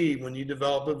can achieve when you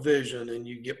develop a vision and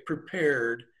you get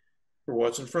prepared for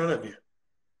what's in front of you.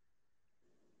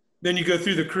 Then you go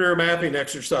through the career mapping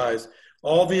exercise.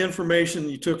 All the information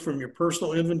you took from your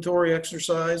personal inventory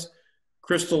exercise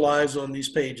crystallized on these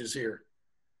pages here.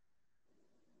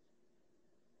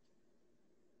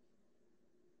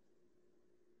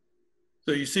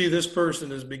 So you see this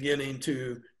person is beginning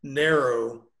to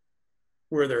narrow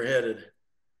where they're headed.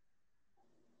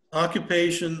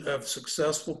 Occupation of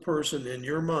successful person in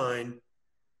your mind,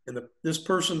 and this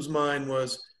person's mind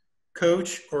was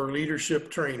coach or leadership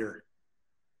trainer.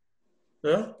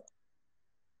 Well,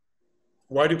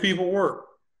 why do people work?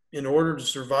 In order to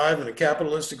survive in a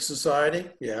capitalistic society?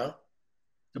 Yeah.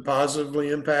 To positively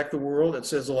impact the world. It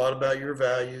says a lot about your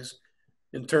values,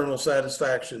 internal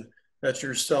satisfaction. That's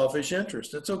your selfish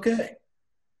interest. It's okay.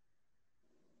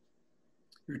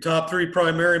 Your top 3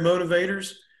 primary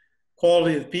motivators: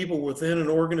 quality of people within an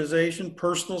organization,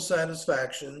 personal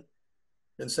satisfaction,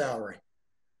 and salary.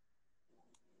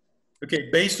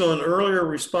 Okay, based on earlier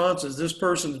responses, this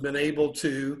person's been able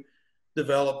to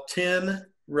develop 10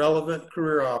 relevant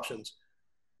career options.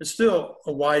 It's still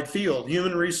a wide field: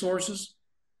 human resources,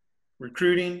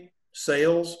 recruiting,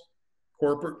 sales,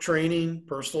 corporate training,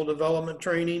 personal development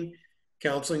training,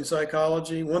 counseling,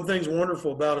 psychology. One thing's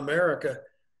wonderful about America,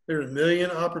 there's a million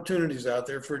opportunities out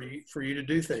there for you to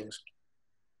do things.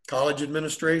 College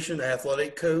administration,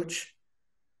 athletic coach,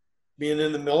 being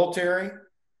in the military,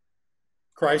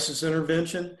 crisis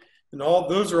intervention, and all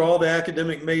those are all the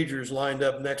academic majors lined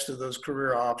up next to those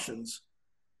career options.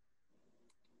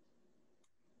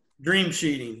 Dream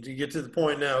sheeting, to get to the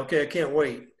point now, okay, I can't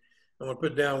wait. I'm gonna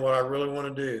put down what I really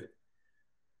want to do.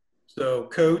 So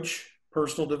coach,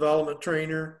 personal development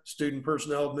trainer, student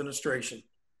personnel administration.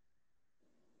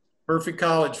 Perfect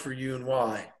college for you and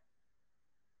why.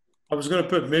 I was going to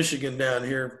put Michigan down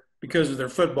here because of their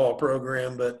football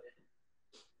program, but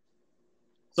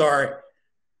sorry,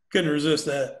 couldn't resist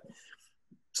that.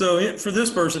 So for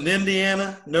this person,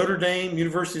 Indiana, Notre Dame,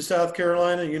 University of South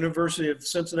Carolina, University of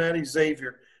Cincinnati,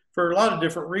 Xavier, for a lot of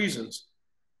different reasons.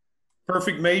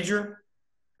 Perfect major,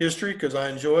 history, because I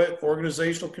enjoy it.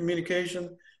 Organizational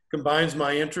communication, combines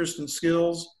my interest and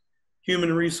skills.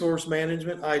 Human resource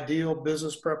management, ideal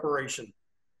business preparation.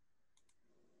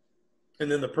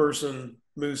 And then the person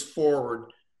moves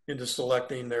forward into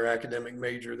selecting their academic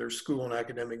major, their school and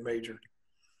academic major.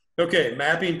 Okay,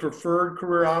 mapping preferred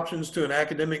career options to an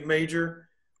academic major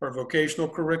or vocational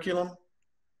curriculum.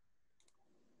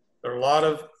 There are a lot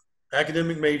of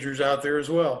academic majors out there as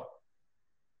well.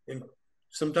 And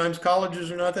sometimes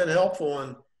colleges are not that helpful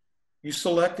in you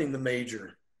selecting the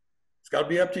major. It's got to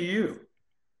be up to you.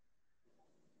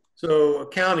 So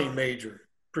accounting major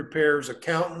prepares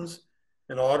accountants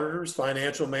and auditors,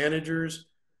 financial managers,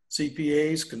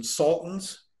 CPAs,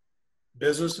 consultants,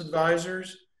 business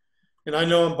advisors. And I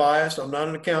know I'm biased. I'm not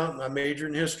an accountant. I majored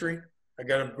in history. I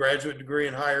got a graduate degree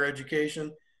in higher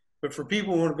education. But for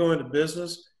people who want to go into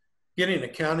business, getting an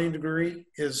accounting degree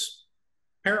is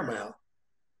paramount.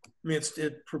 I mean,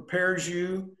 it prepares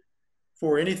you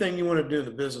for anything you want to do in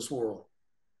the business world.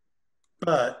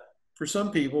 But for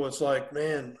some people, it's like,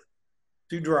 man,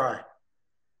 too dry.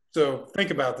 So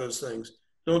think about those things.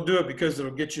 Don't do it because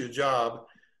it'll get you a job.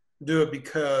 Do it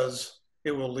because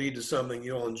it will lead to something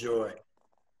you'll enjoy.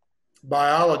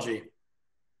 Biology,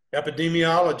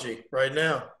 epidemiology right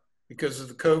now, because of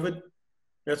the COVID,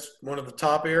 that's one of the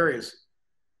top areas.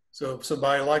 So if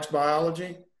somebody likes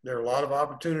biology, there are a lot of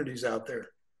opportunities out there.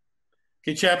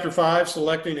 Okay, chapter 5,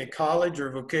 selecting a college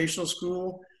or vocational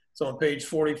school. It's on page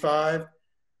 45.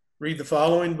 Read the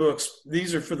following books.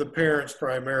 These are for the parents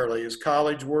primarily. Is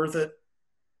College Worth It?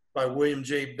 By William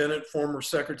J. Bennett, former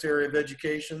Secretary of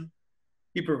Education.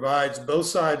 He provides both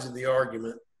sides of the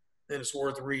argument, and it's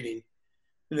worth reading.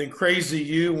 And then Crazy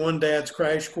You, One Dad's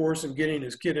Crash Course in Getting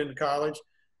His Kid into College.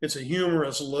 It's a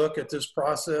humorous look at this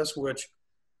process, which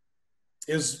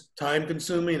is time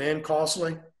consuming and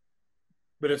costly,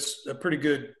 but it's a pretty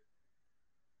good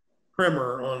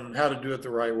primer on how to do it the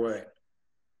right way.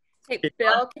 Hey,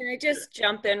 Bill, can I just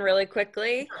jump in really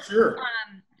quickly? Sure.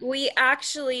 We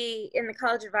actually, in the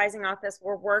college advising office,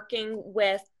 we're working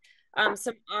with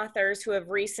some authors who have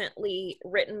recently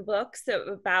written books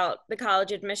about the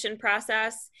college admission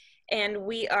process, and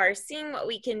we are seeing what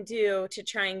we can do to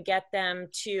try and get them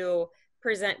to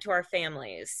present to our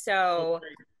families. So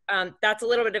that's a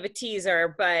little bit of a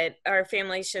teaser, but our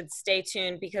families should stay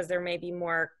tuned because there may be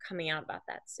more coming out about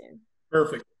that soon.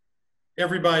 Perfect.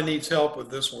 Everybody needs help with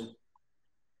this one.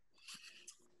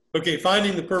 Okay,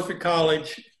 finding the perfect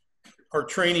college or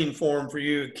training form for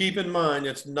you. Keep in mind,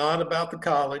 it's not about the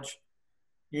college,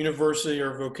 university,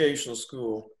 or vocational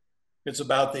school. It's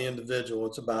about the individual.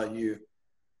 It's about you.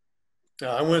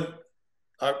 Now,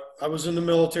 I was in the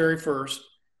military first.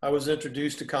 I was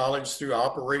introduced to college through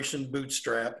Operation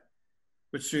Bootstrap,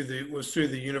 which was through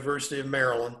the University of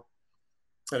Maryland.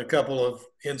 Had a couple of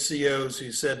NCOs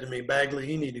who said to me,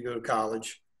 Bagley, you need to go to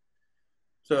college.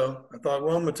 So I thought,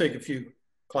 well, I'm going to take a few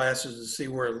classes to see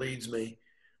where it leads me.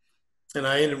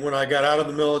 And when I got out of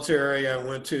the military, I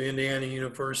went to Indiana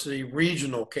University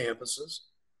regional campuses,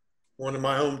 one in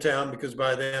my hometown, because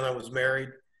by then I was married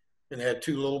and had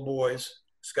 2 little boys,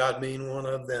 Scott being one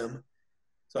of them.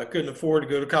 So I couldn't afford to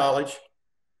go to college.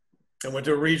 I went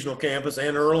to a regional campus,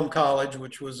 Anne Earlham College,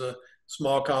 which was a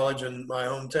small college in my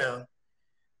hometown.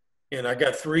 And I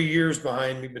got 3 years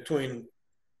behind me between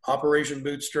Operation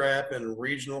Bootstrap and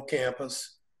regional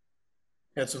campus.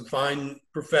 Had some fine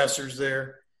professors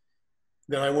there.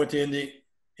 Then I went to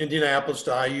Indianapolis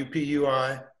to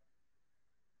IUPUI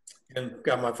and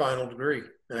got my final degree.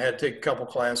 And I had to take a couple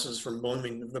classes from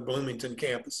the Bloomington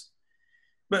campus.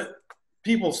 But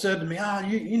people said to me,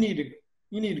 you need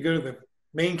to go to the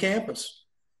main campus.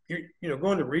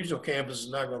 Going to regional campus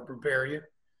is not going to prepare you.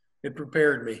 It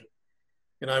prepared me.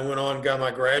 And I went on and got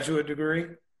my graduate degree.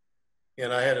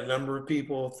 And I had a number of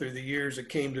people through the years that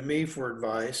came to me for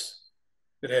advice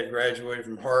that had graduated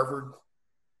from Harvard,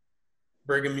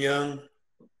 Brigham Young.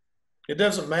 It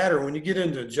doesn't matter when you get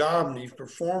into a job and you've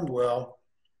performed well.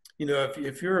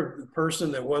 If you're a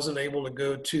person that wasn't able to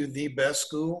go to the best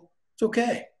school, it's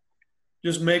okay.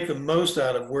 Just make the most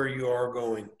out of where you are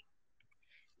going.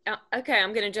 Okay,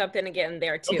 I'm going to jump in again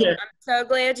there too. Okay. I'm so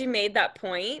glad you made that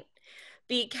point,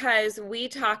 because we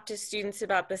talk to students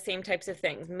about the same types of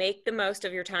things. Make the most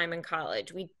of your time in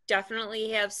college. We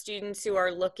definitely have students who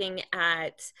are looking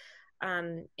at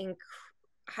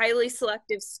highly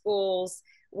selective schools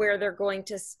where they're going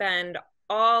to spend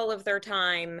all of their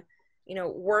time,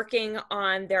 working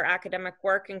on their academic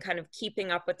work and kind of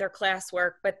keeping up with their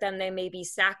classwork, but then they may be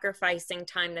sacrificing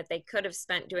time that they could have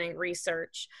spent doing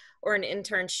research or an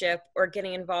internship or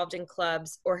getting involved in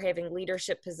clubs or having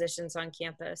leadership positions on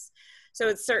campus. So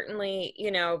it's certainly,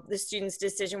 the student's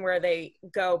decision where they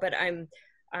go, but I'm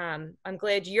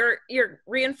glad you're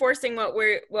reinforcing what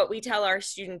we tell our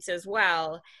students as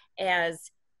well, as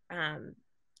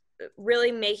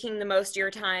really making the most of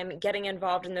your time, getting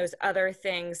involved in those other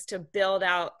things to build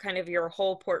out kind of your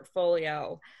whole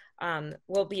portfolio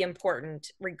will be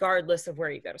important regardless of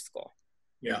where you go to school.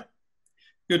 Yeah,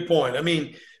 good point. I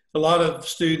mean, a lot of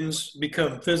students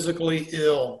become physically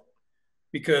ill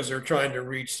because they're trying to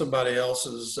reach somebody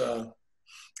else's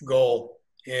goal.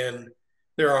 And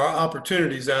there are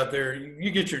opportunities out there.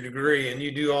 You get your degree and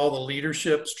you do all the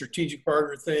leadership, strategic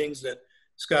partner things that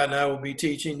Scott and I will be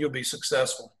teaching, you'll be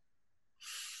successful.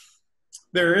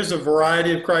 There is a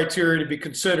variety of criteria to be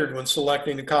considered when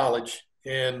selecting a college,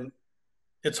 and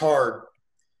it's hard.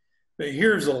 But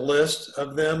here's a list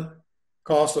of them: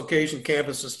 cost, location,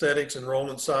 campus aesthetics,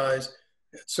 enrollment size,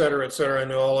 et cetera, et cetera. I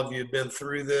know all of you have been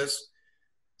through this,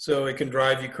 so it can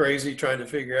drive you crazy trying to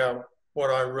figure out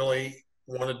what I really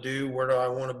want to do, where do I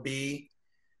want to be.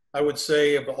 I would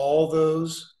say of all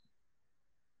those,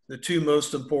 the two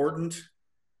most important: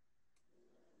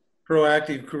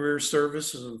 proactive career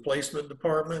services and placement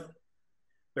department.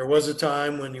 There was a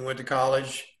time when you went to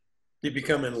college to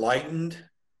become enlightened.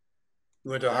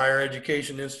 You went to a higher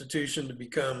education institution to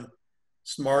become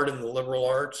smart in the liberal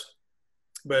arts.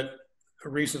 But a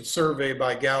recent survey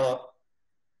by Gallup,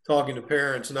 talking to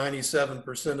parents,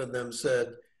 97% of them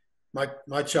said,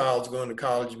 my child's going to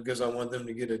college because I want them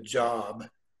to get a job.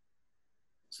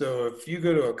 So if you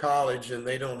go to a college and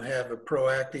they don't have a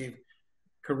proactive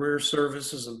career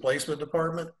services and placement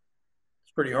department,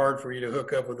 it's pretty hard for you to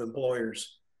hook up with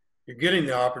employers. You're getting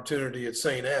the opportunity at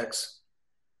St. X,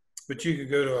 but you could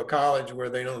go to a college where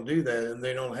they don't do that and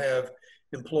they don't have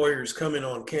employers coming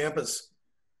on campus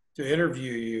to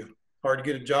interview you. Hard to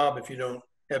get a job if you don't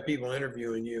have people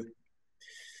interviewing you.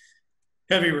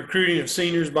 Heavy recruiting of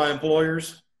seniors by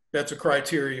employers, that's a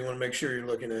criteria you want to make sure you're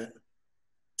looking at.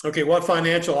 Okay, what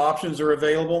financial options are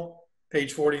available?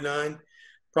 Page 49.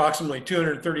 Approximately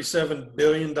 $237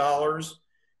 billion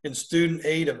in student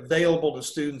aid available to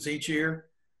students each year.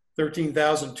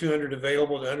 13,200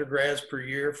 available to undergrads per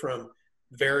year from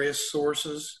various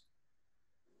sources.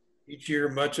 Each year,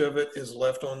 much of it is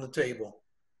left on the table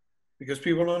because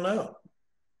people don't know.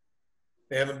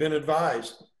 They haven't been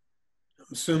advised. I'm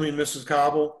assuming Mrs.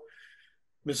 Cobble,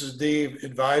 Mrs. D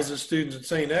advises students at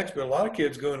St. X, but a lot of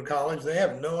kids go into college, they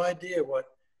have no idea what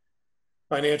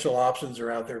financial options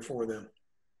are out there for them.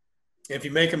 If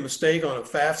you make a mistake on a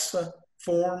FAFSA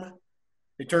form,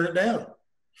 they turn it down.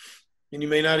 And you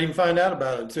may not even find out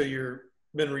about it until you've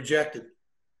been rejected.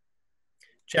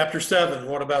 Chapter 7,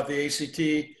 what about the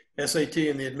ACT, SAT,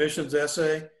 and the admissions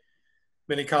essay?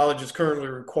 Many colleges currently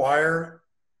require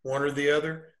one or the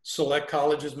other. Select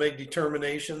colleges make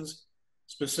determinations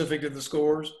specific to the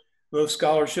scores. Most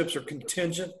scholarships are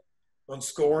contingent on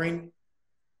scoring,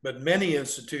 but many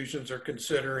institutions are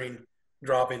considering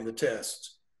dropping the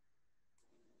tests.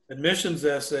 Admissions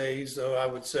essays, though, I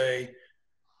would say,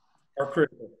 are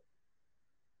critical.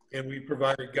 And we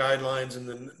provided guidelines in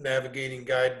the navigating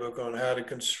guidebook on how to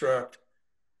construct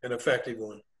an effective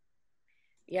one.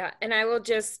 Yeah, and I will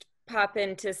just pop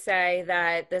in to say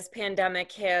that this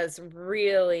pandemic has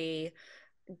really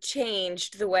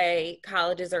changed the way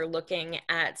colleges are looking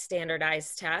at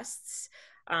standardized tests.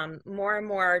 More and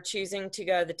more are choosing to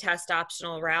go the test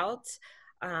optional route,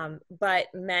 but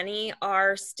many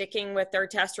are sticking with their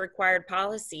test required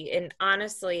policy. And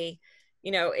honestly,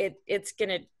 you know, it's going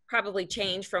to probably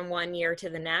change from one year to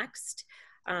the next.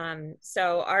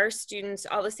 So our students,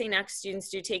 all the St. X students,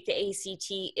 do take the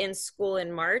ACT in school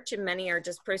in March, and many are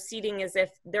just proceeding as if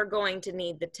they're going to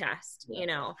need the test, you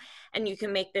know, and you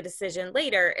can make the decision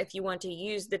later if you want to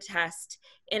use the test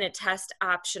in a test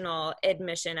optional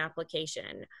admission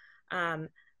application.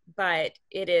 But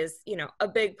it is, you know, a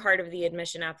big part of the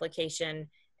admission application,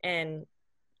 and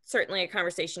certainly a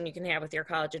conversation you can have with your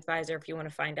college advisor if you want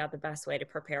to find out the best way to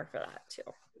prepare for that too.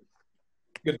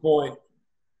 Good point.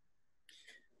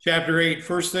 Chapter 8,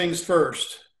 first things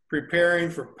first, preparing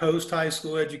for post-high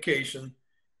school education,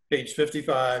 page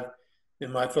 55.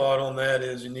 And my thought on that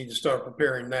is you need to start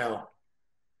preparing now.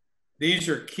 These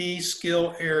are key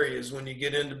skill areas when you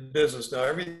get into business.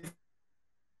 Now,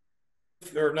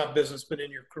 or not business, but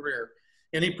in your career,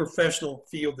 any professional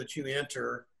field that you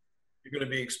enter, you're going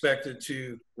to be expected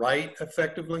to write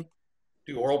effectively,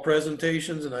 do oral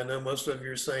presentations. And I know most of you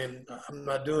are saying, I'm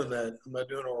not doing that. I'm not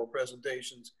doing oral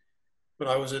presentations. When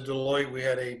I was at Deloitte, we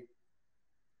had a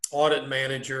audit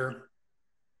manager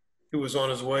who was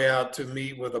on his way out to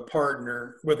meet with a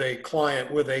partner, with a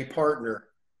client, with a partner.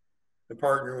 The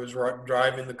partner was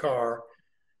driving the car.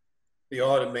 The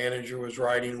audit manager was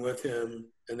riding with him,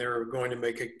 and they were going to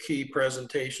make a key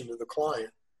presentation to the client.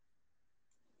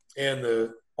 And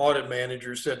the audit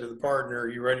manager said to the partner, "Are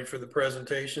you ready for the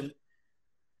presentation?"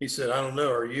 He said, "I don't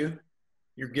know. Are you?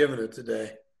 You're giving it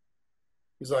today."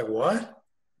 He's like, "What?"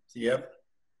 Yep,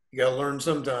 you got to learn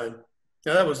sometime.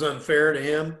 Now, that was unfair to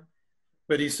him,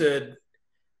 but he said,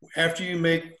 after you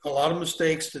make a lot of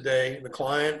mistakes today, the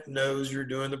client knows you're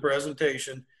doing the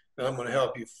presentation, and I'm going to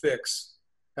help you fix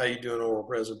how you do an oral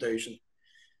presentation.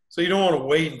 So you don't want to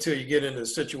wait until you get into a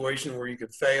situation where you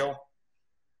could fail.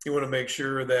 You want to make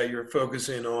sure that you're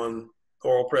focusing on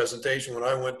oral presentation. When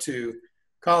I went to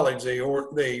college,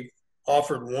 they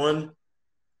offered one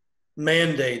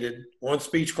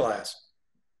speech class.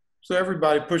 So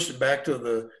everybody pushed it back to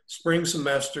the spring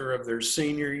semester of their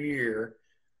senior year,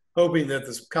 hoping that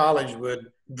this college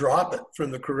would drop it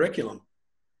from the curriculum.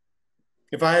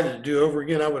 If I had to do over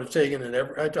again, I would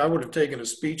have taken a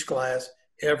speech class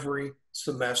every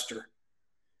semester.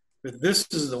 But this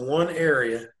is the one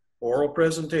area, oral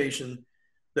presentation,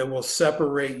 that will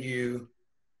separate you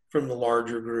from the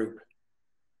larger group.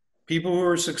 People who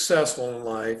are successful in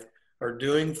life are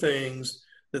doing things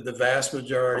that the vast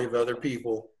majority of other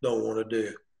people don't want to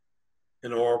do.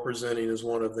 And oral presenting is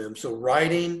one of them. So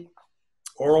writing,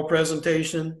 oral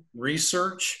presentation,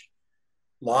 research,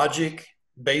 logic,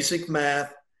 basic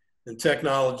math, and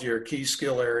technology are key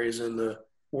skill areas in the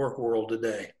work world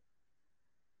today.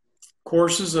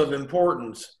 Courses of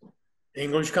importance,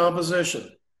 English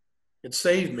composition. It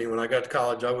saved me when I got to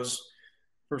college.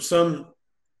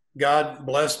 God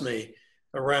blessed me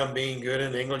around being good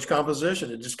in English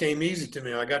composition. It just came easy to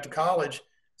me. I got to college.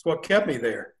 It's what kept me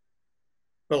there.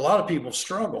 But a lot of people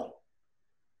struggle.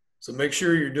 So make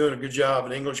sure you're doing a good job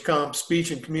in English comp,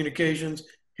 speech and communications,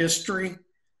 history.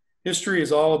 History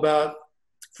is all about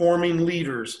forming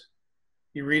leaders.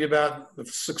 You read about the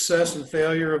success and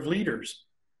failure of leaders.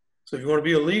 So if you want to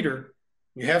be a leader,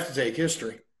 you have to take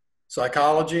history,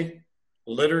 psychology,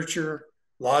 literature,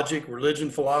 logic, religion,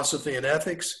 philosophy, and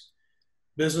ethics,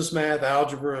 business math,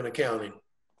 algebra, and accounting.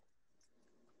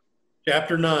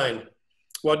 Chapter 9,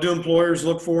 what do employers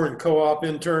look for in co-op,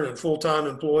 intern, and full-time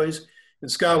employees? And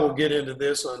Scott will get into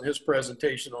this on his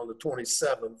presentation on the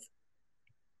 27th.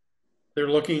 They're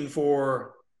looking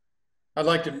for,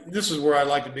 this is where I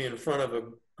like to be in front of a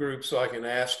group so I can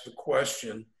ask the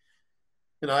question.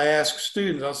 And I ask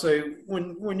students, I'll say,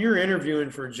 when you're interviewing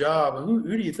for a job, who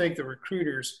do you think the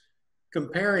recruiter's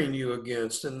comparing you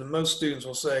against? And most students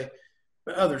will say,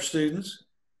 other students.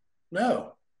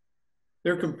 No,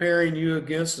 they're comparing you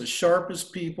against the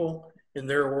sharpest people in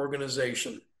their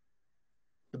organization,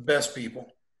 the best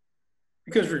people.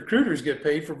 Because recruiters get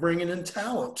paid for bringing in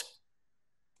talent,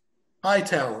 high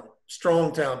talent,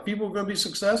 strong talent. People are going to be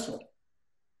successful.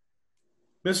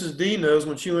 Mrs. D knows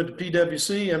when she went to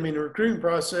PwC, the recruiting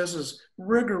process is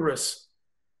rigorous.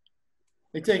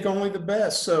 They take only the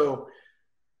best. So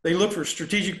they look for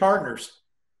strategic partners,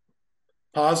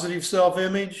 positive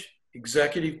self-image,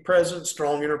 executive presence,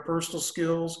 strong interpersonal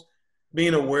skills,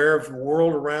 being aware of the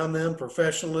world around them,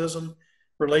 professionalism,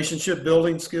 relationship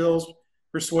building skills,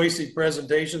 persuasive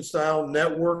presentation style,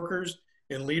 networkers,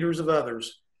 and leaders of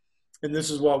others. And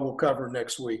this is what we'll cover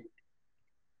next week.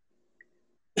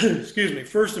 Excuse me,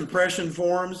 first impression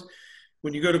forums.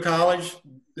 When you go to college,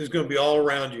 there's going to be all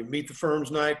around you. Meet the Firm's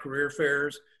Night, career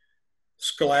fairs,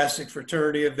 scholastic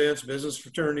fraternity events, business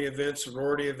fraternity events,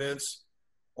 sorority events,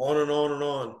 on and on and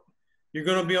on. You're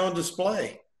going to be on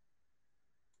display.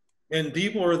 And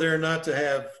people are there not to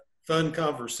have fun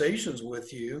conversations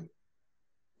with you.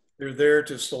 They're there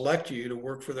to select you to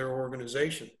work for their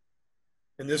organization.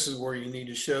 And this is where you need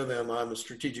to show them I'm a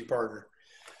strategic partner.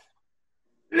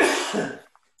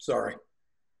 Sorry.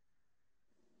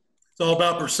 It's all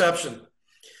about perception,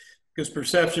 because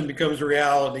perception becomes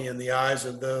reality in the eyes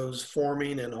of those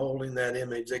forming and holding that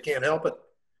image. They can't help it.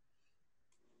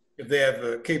 If they have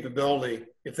a capability,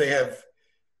 if they have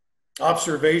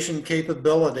observation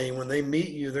capability, when they meet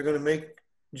you, they're going to make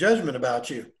judgment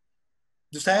about you.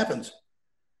 It just happens.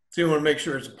 So you want to make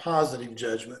sure it's a positive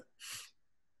judgment.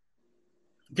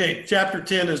 Okay, chapter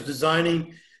 10 is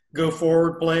designing go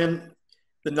forward plan,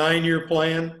 the 9-year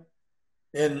plan,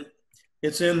 and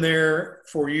it's in there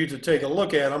for you to take a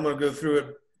look at. I'm going to go through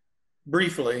it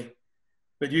briefly,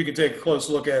 but you can take a close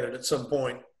look at it at some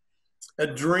point. A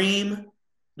dream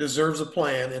deserves a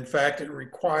plan. In fact, it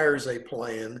requires a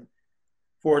plan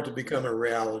for it to become a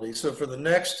reality. So for the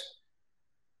next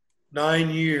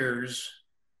 9 years,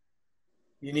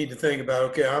 you need to think about,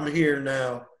 okay, I'm here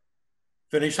now,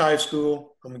 finish high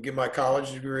school, I'm going to get my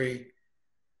college degree,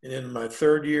 and in my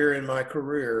 3rd year in my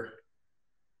career,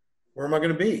 where am I going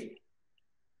to be?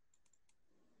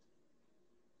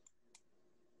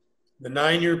 The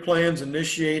 9-year plan's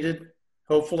initiated,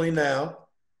 hopefully now.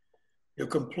 You'll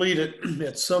complete it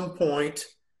at some point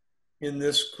in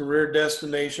this career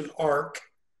destination arc,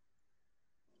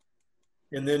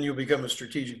 and then you'll become a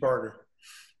strategic partner.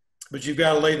 But you've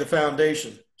got to lay the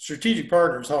foundation. Strategic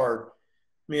partner is hard.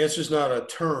 It's just not a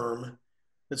term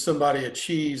that somebody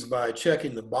achieves by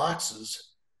checking the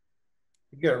boxes.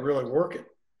 You've got to really work it.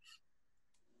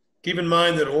 Keep in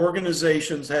mind that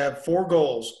organizations have 4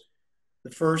 goals.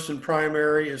 The first and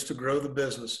primary is to grow the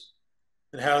business.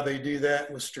 And how they do that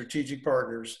with strategic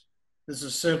partners. This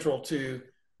is central to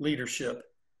leadership.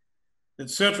 And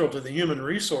central to the human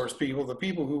resource people, the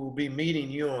people who will be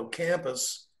meeting you on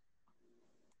campus,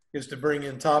 is to bring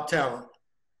in top talent.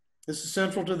 This is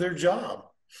central to their job.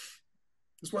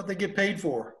 It's what they get paid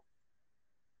for.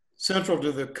 Central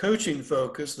to the coaching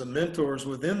focus, the mentors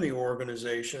within the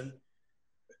organization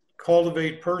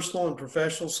cultivate personal and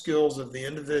professional skills of the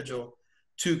individual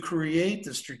to create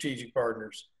the strategic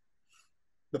partners.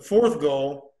 The fourth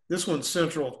goal, this one's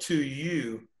central to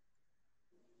you,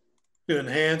 to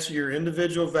enhance your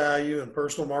individual value and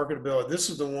personal marketability. This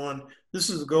is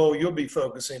the goal you'll be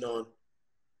focusing on.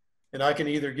 And I can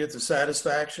either get the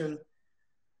satisfaction,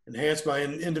 enhance my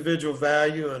individual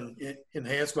value, and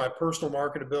enhance my personal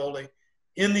marketability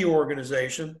in the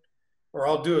organization, or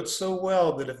I'll do it so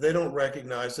well that if they don't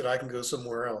recognize it, I can go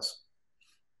somewhere else.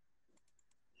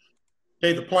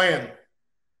 Okay, the plan.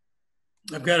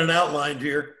 I've got it outlined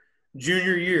here.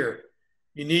 Junior year,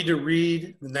 you need to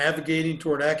read the Navigating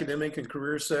Toward Academic and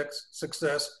Career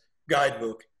Success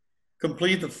Guidebook.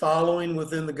 Complete the following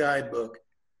within the guidebook: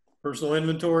 personal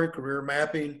inventory, career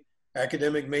mapping,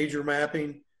 academic major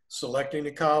mapping, selecting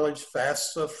a college,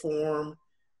 FAFSA form,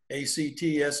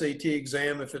 ACT, SAT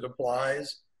exam if it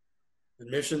applies,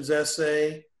 admissions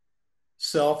essay,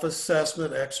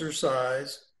 self-assessment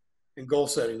exercise, and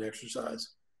goal-setting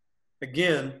exercise.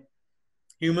 Again,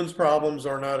 humans' problems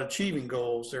are not achieving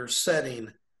goals, they're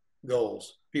setting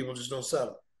goals. People just don't set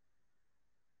them.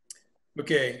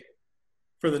 Okay,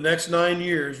 for the next 9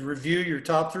 years, review your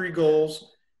top 3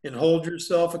 goals and hold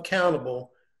yourself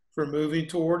accountable for moving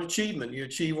toward achievement. You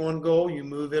achieve one goal, you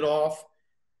move it off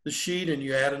the sheet and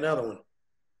you add another one.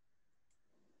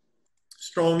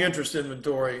 Strong interest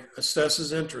inventory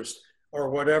assesses interest,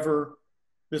 or whatever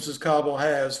Mrs. Cobble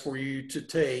has for you to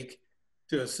take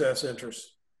to assess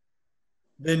interest.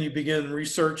 Then you begin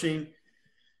researching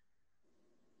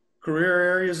career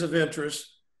areas of interest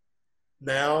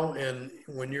now and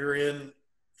when you're in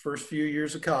first few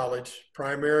years of college: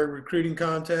 primary recruiting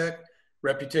contact,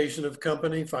 reputation of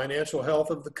company, financial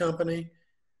health of the company,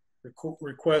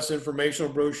 request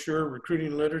informational brochure,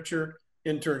 recruiting literature,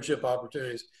 internship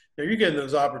opportunities. Now you're getting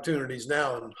those opportunities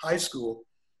now in high school.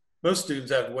 Most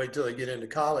students have to wait till they get into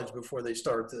college before they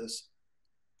start this.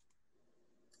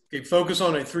 Okay, focus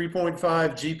on a 3.5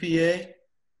 GPA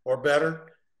or better,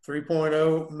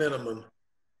 3.0 minimum.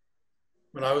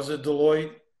 When I was at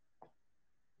Deloitte,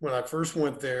 when I first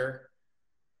went there,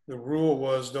 the rule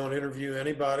was don't interview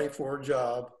anybody for a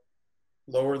job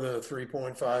lower than a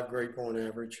 3.5 grade point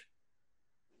average.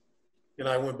 And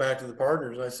I went back to the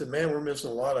partners and I said, man, we're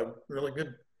missing a lot of really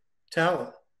good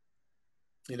talent.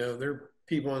 You know, there are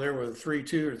people in there with a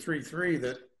 3.2 or 3.3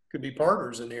 that could be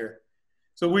partners in here.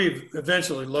 So we've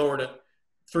eventually lowered it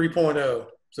 3.0.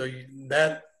 So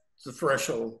that's the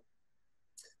threshold.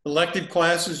 Elective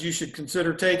classes you should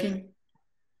consider taking.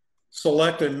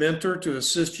 Select a mentor to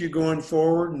assist you going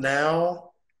forward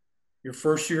now, your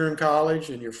first year in college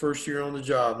and your first year on the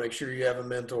job. Make sure you have a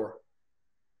mentor.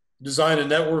 Design a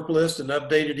network list and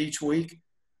update it each week.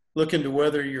 Look into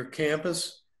whether your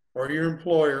campus or your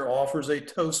employer offers a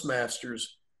Toastmasters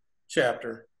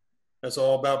chapter. That's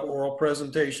all about oral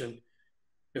presentation.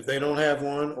 If they don't have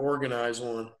one, organize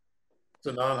one. It's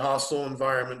a non-hostile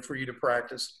environment for you to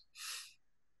practice.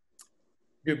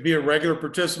 You could be a regular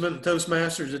participant in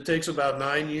Toastmasters. It takes about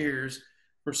 9 years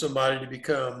for somebody to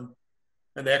become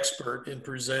an expert in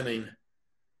presenting.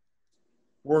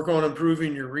 Work on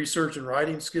improving your research and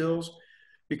writing skills.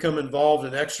 Become involved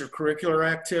in extracurricular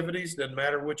activities, doesn't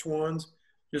matter which ones,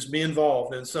 just be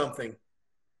involved in something.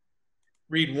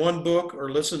 Read one book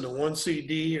or listen to one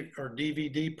CD or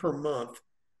DVD per month.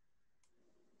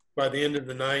 By the end of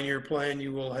the 9-year plan,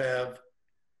 you will have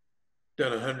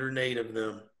done 108 of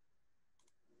them.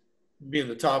 Be in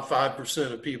the top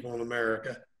 5% of people in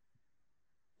America.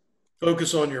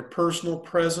 Focus on your personal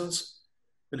presence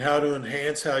and how to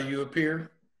enhance how you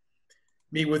appear.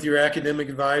 Meet with your academic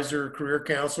advisor, career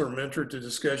counselor, or mentor to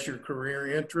discuss your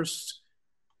career interests.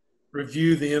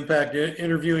 Review the Impact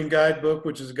Interviewing Guidebook,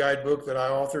 which is a guidebook that I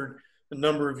authored a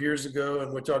number of years ago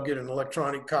and which I'll get an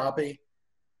electronic copy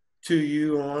to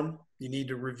you on. You need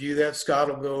to review that. Scott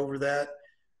will go over that,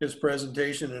 his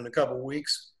presentation, in a couple of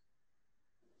weeks.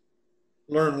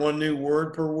 Learn one new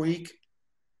word per week.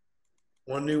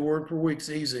 One new word per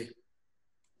week's easy.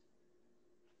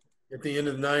 At the end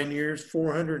of 9 years,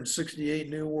 468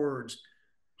 new words,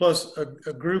 plus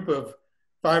a group of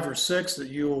 5 or 6 that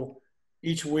you'll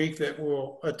each week that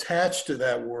will attach to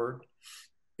that word.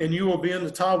 And you will be in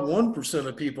the top 1%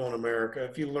 of people in America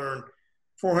if you learn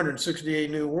 468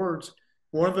 new words.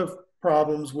 One of the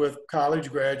problems with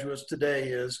college graduates today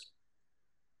is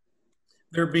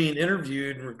they're being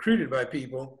interviewed and recruited by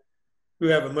people who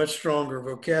have a much stronger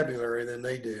vocabulary than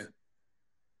they do,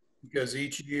 because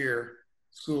each year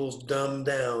schools dumb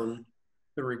down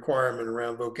the requirement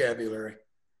around vocabulary.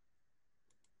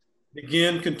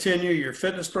 Continue your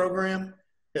fitness program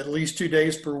at least 2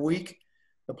 days per week.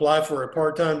 Apply for a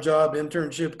part-time job,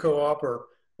 internship, co-op, or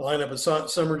line up a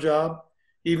summer job.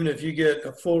 Even if you get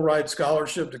a full ride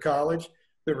scholarship to college,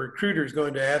 the recruiter is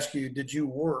going to ask you, did you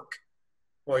work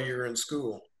while you're in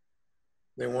school?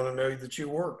 They want to know that you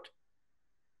worked.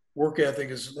 Work ethic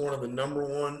is one of the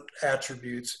 #1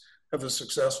 attributes of a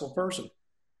successful person.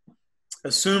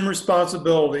 Assume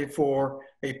responsibility for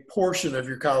a portion of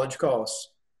your college costs.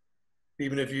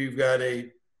 Even if you've got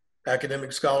a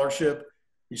academic scholarship,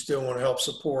 you still want to help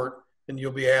support, and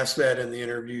you'll be asked that in the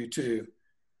interview too.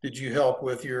 Did you help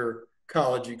with your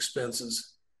college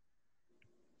expenses?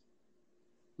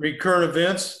 Read current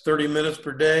events, 30 minutes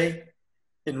per day.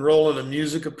 Enroll in a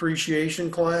music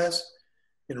appreciation class.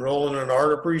 Enroll in an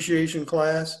art appreciation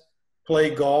class.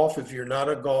 Play golf. If you're not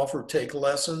a golfer, take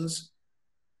lessons.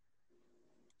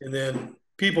 And then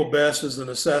People Best is an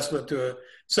assessment to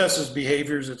assesses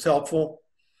behaviors. It's helpful.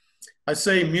 I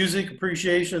say music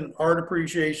appreciation, art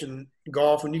appreciation,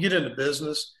 golf. When you get into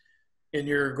business and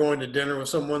you're going to dinner with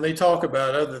someone, they talk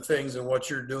about other things than what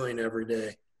you're doing every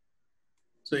day.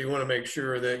 So you want to make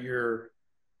sure that you're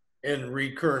and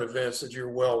read current events, that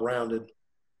you're well-rounded,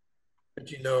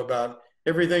 that you know about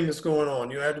everything that's going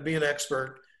on. You don't have to be an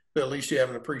expert, but at least you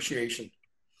have an appreciation.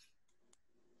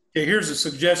 Okay, here's a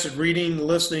suggested reading,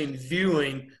 listening,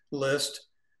 viewing list.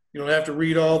 You don't have to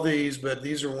read all these, but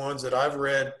these are ones that I've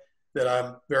read that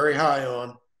I'm very high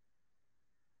on.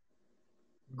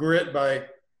 Grit by,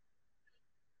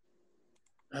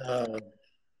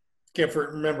 can't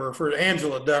remember, for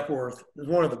Angela Duckworth is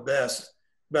one of the best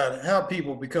about how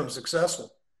people become successful.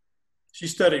 She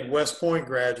studied West Point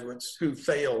graduates who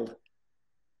failed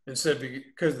and said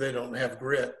because they don't have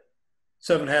grit.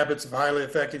 7 Habits of Highly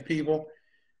Effective People.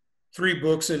 3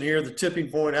 books in here, The Tipping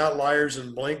Point, Outliers,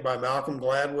 and Blink by Malcolm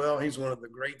Gladwell. He's one of the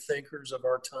great thinkers of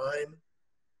our time.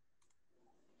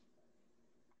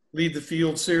 Lead the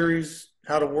Field series,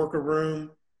 How to Work a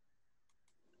Room.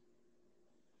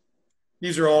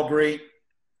 These are all great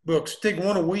books. Take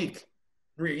one a week.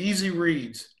 Easy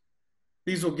reads.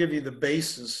 These will give you the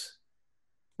basis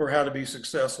for how to be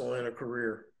successful in a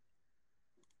career.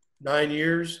 9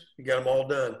 years, you got them all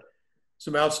done.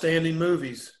 Some outstanding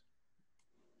movies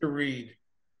to read.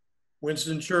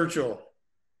 Winston Churchill,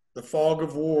 The Fog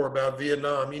of War, about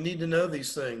Vietnam. You need to know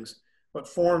these things, what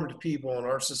formed people in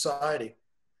our society.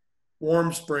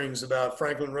 Warm Springs, about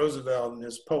Franklin Roosevelt and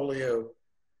his polio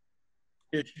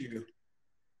issue.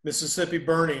 Mississippi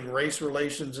Burning, Race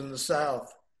Relations in the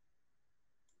South.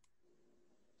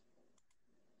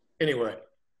 Anyway,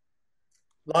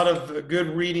 a lot of good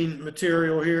reading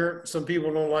material here. Some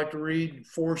people don't like to read.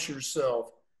 Force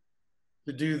yourself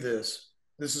to do this.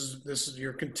 This is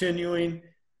your continuing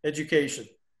education.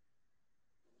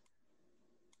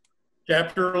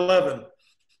 Chapter 11,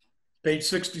 page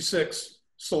 66.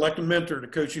 Select a mentor to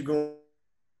coach you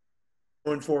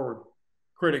going forward.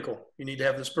 Critical. You need to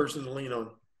have this person to lean on.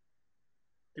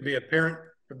 To be a parent,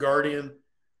 a guardian,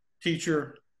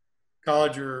 teacher,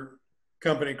 college or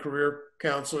company career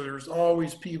counselor. There's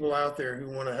always people out there who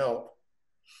want to help.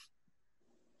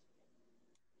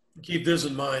 Keep this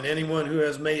in mind. Anyone who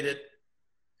has made it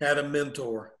had a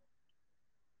mentor.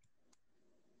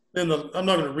 Then I'm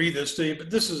not going to read this to you,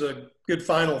 but this is a good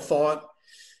final thought.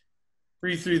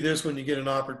 Read through this when you get an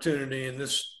opportunity, and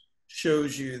this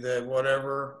shows you that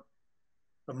whatever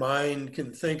a mind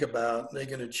can think about, they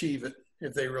can achieve it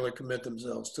if they really commit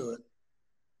themselves to it.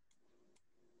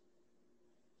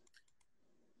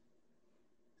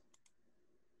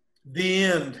 The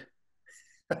end.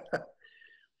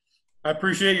 I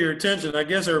appreciate your attention. I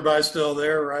guess everybody's still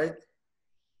there, right?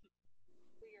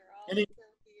 We are all still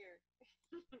here.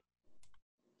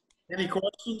 Any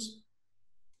questions?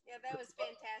 Yeah, that was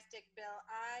fantastic, Bill.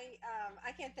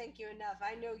 I can't thank you enough.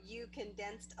 I know you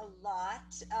condensed a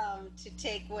lot to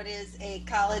take what is a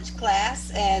college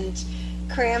class and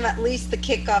cram at least the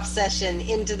kickoff session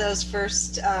into those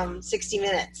first 60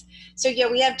 minutes. So yeah,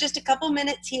 we have just a couple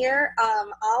minutes here.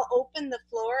 I'll open the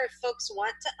floor if folks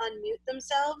want to unmute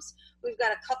themselves. We've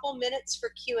got a couple minutes for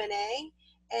Q&A.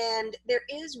 And there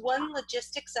is one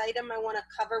logistics item I want to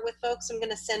cover with folks. I'm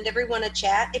going to send everyone a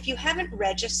chat. If you haven't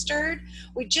registered,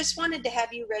 we just wanted to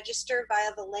have you register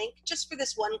via the link just for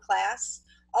this one class.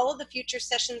 All of the future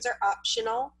sessions are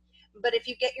optional, but if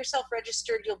you get yourself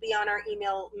registered, you'll be on our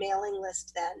email mailing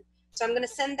list then. So I'm going to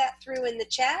send that through in the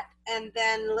chat, and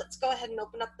then let's go ahead and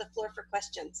open up the floor for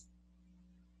questions.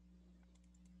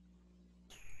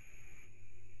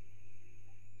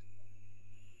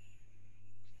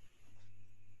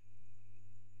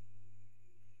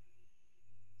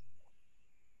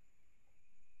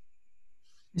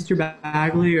 Mr.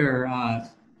 Bagley or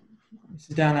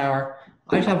Mrs. Downhour.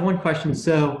 I just have one question.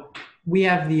 So we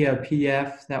have the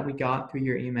PDF that we got through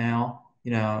your email,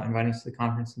 inviting us to the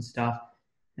conference and stuff.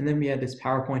 And then we had this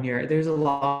PowerPoint here. There's a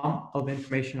lot of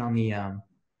information on the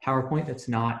PowerPoint that's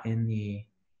not in the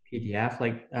PDF,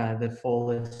 like the full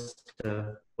list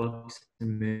of books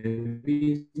and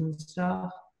movies and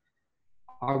stuff.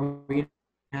 Are we going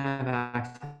to have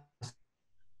access?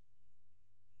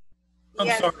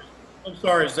 Yes. I'm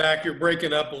sorry, Zach, you're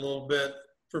breaking up a little bit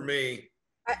for me.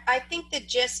 I think the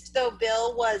gist, though,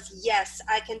 Bill, was yes,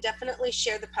 I can definitely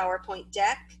share the PowerPoint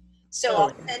deck. So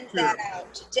I'll send that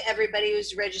out to everybody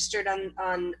who's registered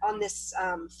on this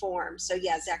form. So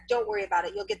yeah, Zach, don't worry about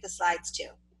it. You'll get the slides too.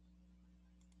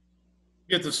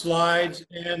 Get the slides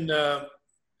and a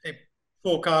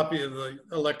full copy of the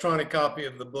electronic copy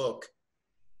of the book.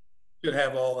 Should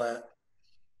have all that.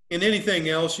 And anything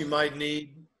else you might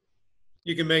need,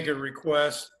 you can make a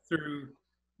request through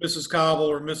Mrs. Cobble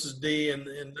or Mrs. D, and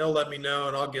they'll let me know,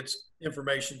 and I'll get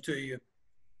information to you.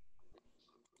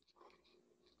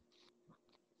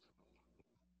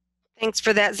 Thanks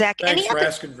for that, Zach. Thanks for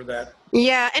asking for that.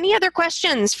 Yeah, any other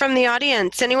questions from the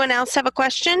audience? Anyone else have a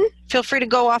question? Feel free to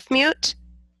go off mute.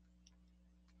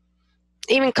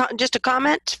 Even just a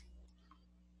comment.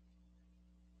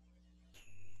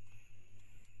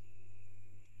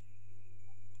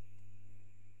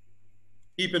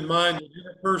 Keep in mind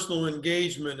that personal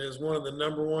engagement is one of the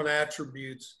 #1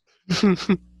 attributes in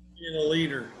a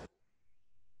leader.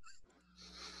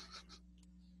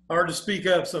 Hard to speak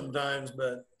up sometimes,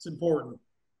 but it's important.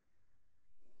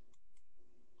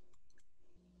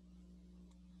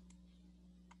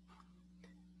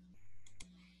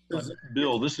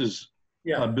 Bill, this is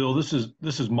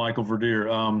Michael Verdeer.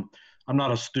 I'm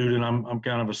not a student. I'm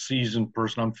kind of a seasoned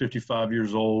person. I'm 55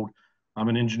 years old. I'm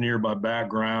an engineer by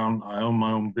background. I own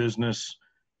my own business.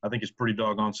 I think it's pretty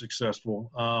doggone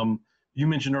successful. You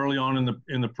mentioned early on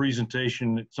in the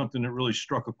presentation something that really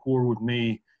struck a chord with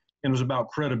me, and it was about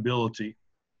credibility.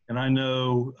 And I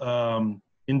know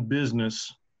in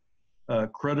business,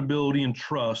 credibility and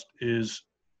trust is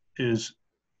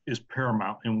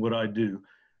paramount in what I do.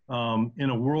 In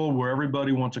a world where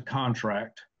everybody wants a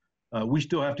contract, we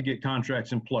still have to get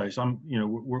contracts in place.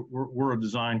 We're a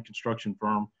design construction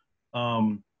firm.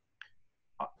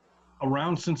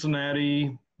 Around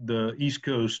Cincinnati, the East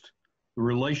Coast, the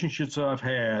relationships I've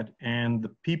had and the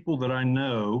people that I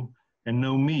know and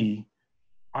know me,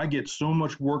 I get so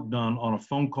much work done on a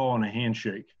phone call and a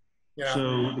handshake. Yeah.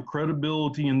 So the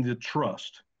credibility and the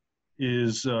trust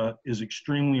is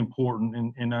extremely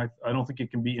important, and I don't think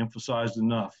it can be emphasized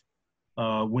enough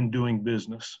when doing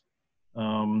business.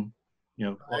 I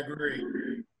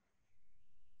agree.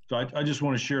 So I just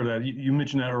want to share that. You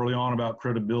mentioned that early on about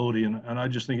credibility, and I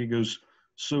just think it goes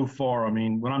so far. I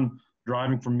mean, when I'm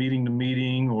driving from meeting to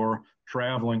meeting or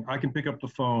traveling, I can pick up the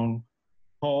phone,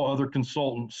 call other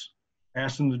consultants,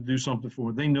 ask them to do something for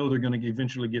me. They know they're going to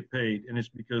eventually get paid, and it's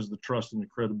because of the trust and the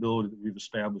credibility that we've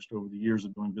established over the years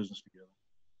of doing business together.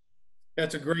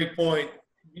 That's a great point.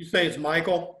 You say it's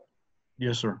Michael?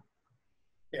 Yes, sir.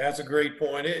 Yeah, that's a great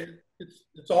point.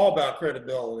 It's all about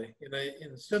credibility.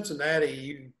 In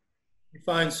Cincinnati, you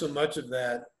find so much of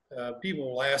that.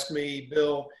 People will ask me,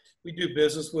 Bill, we do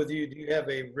business with you. Do you have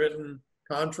a written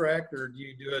contract, or do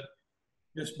you do it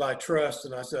just by trust?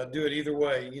 And I said, I'll do it either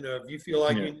way. If you feel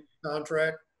like you need a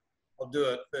contract, I'll do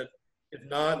it. But if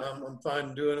not, I'm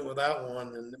fine doing it without one.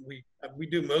 And we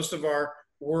do most of our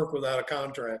work without a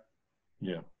contract.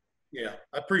 Yeah. Yeah.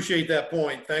 I appreciate that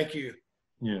point. Thank you.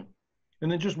 Yeah. And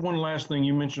then just one last thing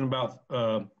you mentioned about,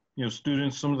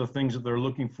 students, some of the things that they're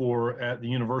looking for at the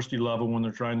university level when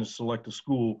they're trying to select a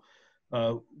school.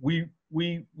 We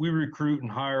recruit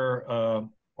and hire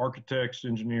architects,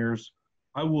 engineers.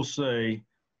 I will say,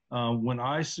 when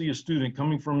I see a student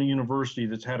coming from a university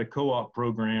that's had a co-op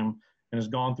program and has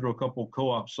gone through a couple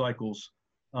co-op cycles,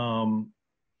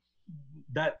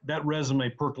 that resume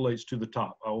percolates to the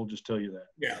top. I will just tell you that.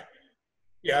 Yeah.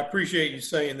 Yeah, I appreciate you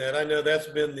saying that. I know that's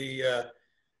been the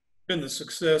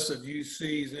success of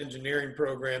UC's engineering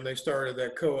program. They started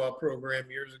that co-op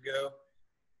program years ago,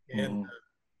 and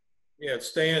it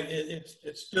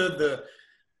stood the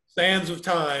sands of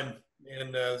time,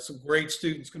 and some great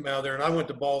students come out of there. And I went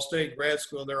to Ball State grad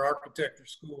school. Their architecture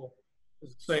school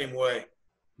is the same way.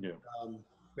 Yeah.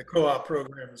 The co-op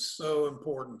program is so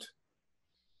important.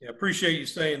 Yeah, appreciate you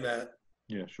saying that.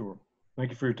 Yeah, sure.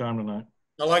 Thank you for your time tonight.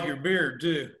 I like your beard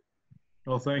too.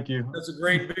 Oh, thank you. That's a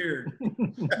great beard.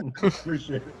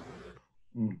 Appreciate it.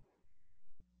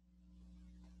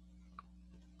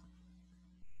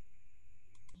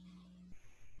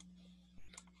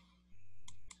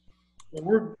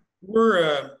 Well,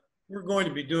 we're going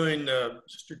to be doing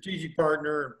strategic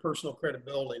partner and personal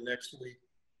credibility next week.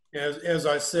 As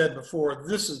I said before,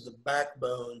 this is the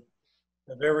backbone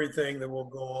of everything that will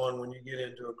go on when you get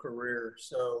into a career.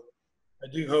 So I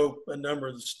do hope a number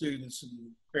of the students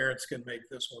and parents can make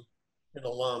this one, and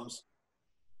alums.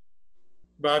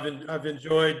 But I've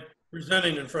enjoyed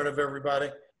presenting in front of everybody,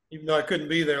 even though I couldn't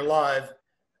be there live.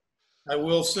 I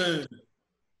will soon.